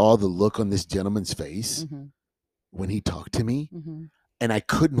I saw the look on this gentleman's face Mm-hmm. when he talked to me, Mm-hmm. and I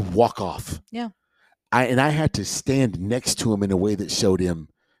couldn't walk off. Yeah. I had to stand next to him in a way that showed him,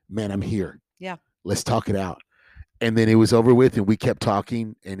 "Man, I'm here. Yeah. Let's talk it out." And then it was over with, and we kept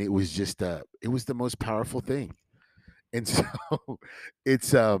talking, and it was just it was the most powerful thing. And so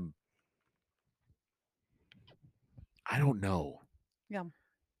it's I don't know. Yeah.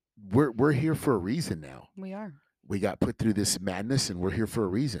 We're here for a reason now. We are. We got put through this madness, and we're here for a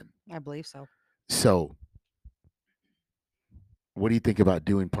reason. I believe so. So, what do you think about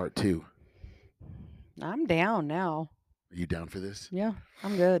doing part 2? I'm down now. Are you down for this? Yeah,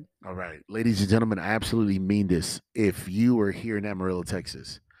 I'm good. All right, ladies and gentlemen, I absolutely mean this. If you are here in Amarillo,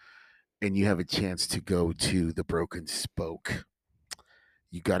 Texas, and you have a chance to go to the Broken Spoke,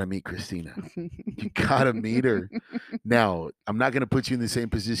 you got to meet Christina. You got to meet her. Now, I'm not going to put you in the same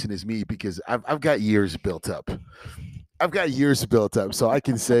position as me because I've got years built up. So I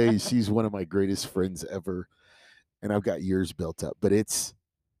can say she's one of my greatest friends ever, and I've got years built up. But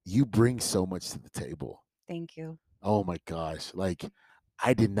you bring so much to the table. Thank you. Oh my gosh! Like,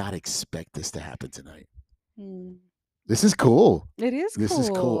 I did not expect this to happen tonight. This is cool. It is This is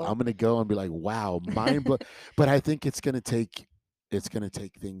cool. I'm gonna go and be like, wow, mind blown. But I think it's gonna take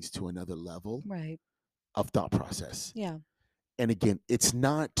things to another level Right. of thought process. Yeah. And again, it's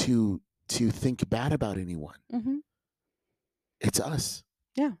not to think bad about anyone. Mm-hmm. It's us.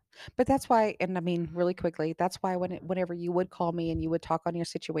 Yeah. But that's why, and I mean, really quickly, that's why whenever you would call me and you would talk on your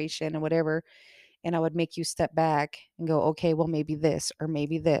situation and whatever, and I would make you step back and go, okay, well, maybe this or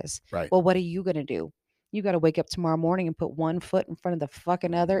maybe this. Right. Well, what are you going to do? You got to wake up tomorrow morning and put one foot in front of the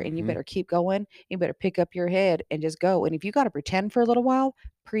fucking other, and you Mhm. better keep going. You better pick up your head and just go. And if you got to pretend for a little while,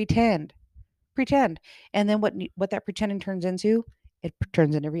 pretend. And then what that pretending turns into, it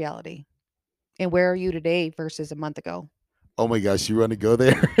turns into reality. And where are you today versus a month ago? Oh my gosh, you want to go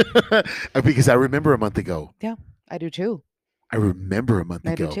there? Because I remember a month ago. Yeah, I do too. I remember a month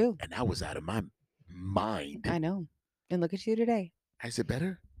I do ago. too. And I was out of my mind. I know. And look at you today. Is it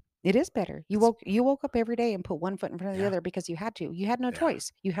better? It is better. You woke up every day and put one foot in front of the Yeah. other because you had to. You had no Yeah.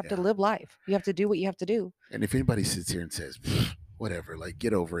 choice. You have to Yeah. live life. You have to do what you have to do. And if anybody sits here and says, "Pfft, whatever, like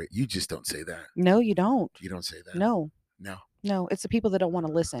get over it," you just don't say that. No, you don't. You don't say that. No. No. No, it's the people that don't want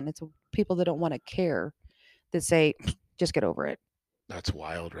to listen. It's the people that don't want to care that say, just get over it. That's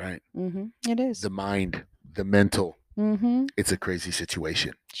wild, right? Mm-hmm. It is. The mind, the mental. Mm-hmm. It's a crazy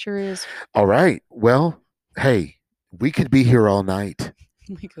situation. Sure is. All right. Well, hey, we could be here all night.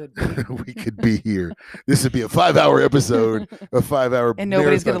 We could. We could be here. This would be a 5-hour episode, a 5-hour And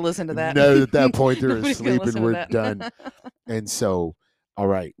nobody's going to marathon. listen to that. No, at that point they're Nobody's gonna asleep and listen to we're that. done. And so, all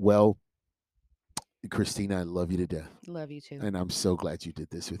right. Well, Christina, I love you to death. Love you too. And I'm so glad you did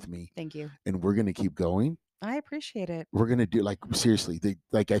this with me. Thank you. And we're going to keep going. I appreciate it. We're going to do, like, seriously,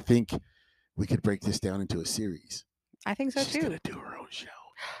 I think we could break this down into a series. I think so She's too. going to do her own show.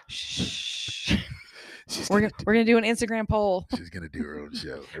 Shh. She's We're gonna gonna do an Instagram poll. She's going to do her own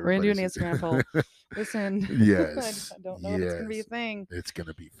show. We're gonna do an Everybody's- Instagram poll. Listen. Yes. I don't know if it's gonna be a Yes. thing. It's going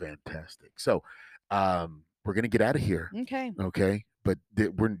to be fantastic. So, we're going to get out of here. Okay. Okay. But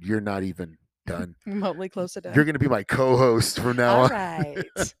you're not even done. Remotely close to done. You're going to be my co-host from now All on. right.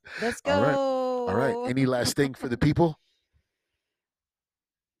 Let's go. All right. All right. Any last thing for the people?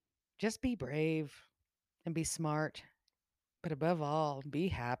 Just be brave and be smart. But above all, be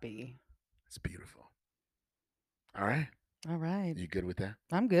happy. It's beautiful. All right. All right. You good with that?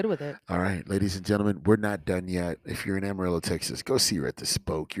 I'm good with it. All right, ladies and gentlemen, we're not done yet. If you're in Amarillo, Texas, go see her at the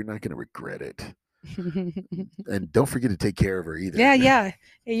Spoke. You're not going to regret it. And don't forget to take care of her either. Yeah.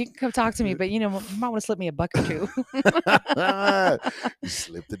 Hey, you can come talk to me, but you might want to slip me a buck or two. You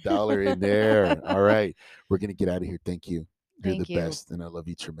slipped $1 in there. All right. We're going to get out of here. Thank you. You're Thank the you. best. And I love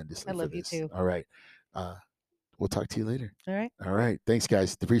you tremendously. I love for you this. too. All right. We'll talk to you later. All right. All right. Thanks,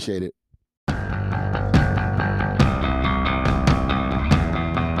 guys. Appreciate it.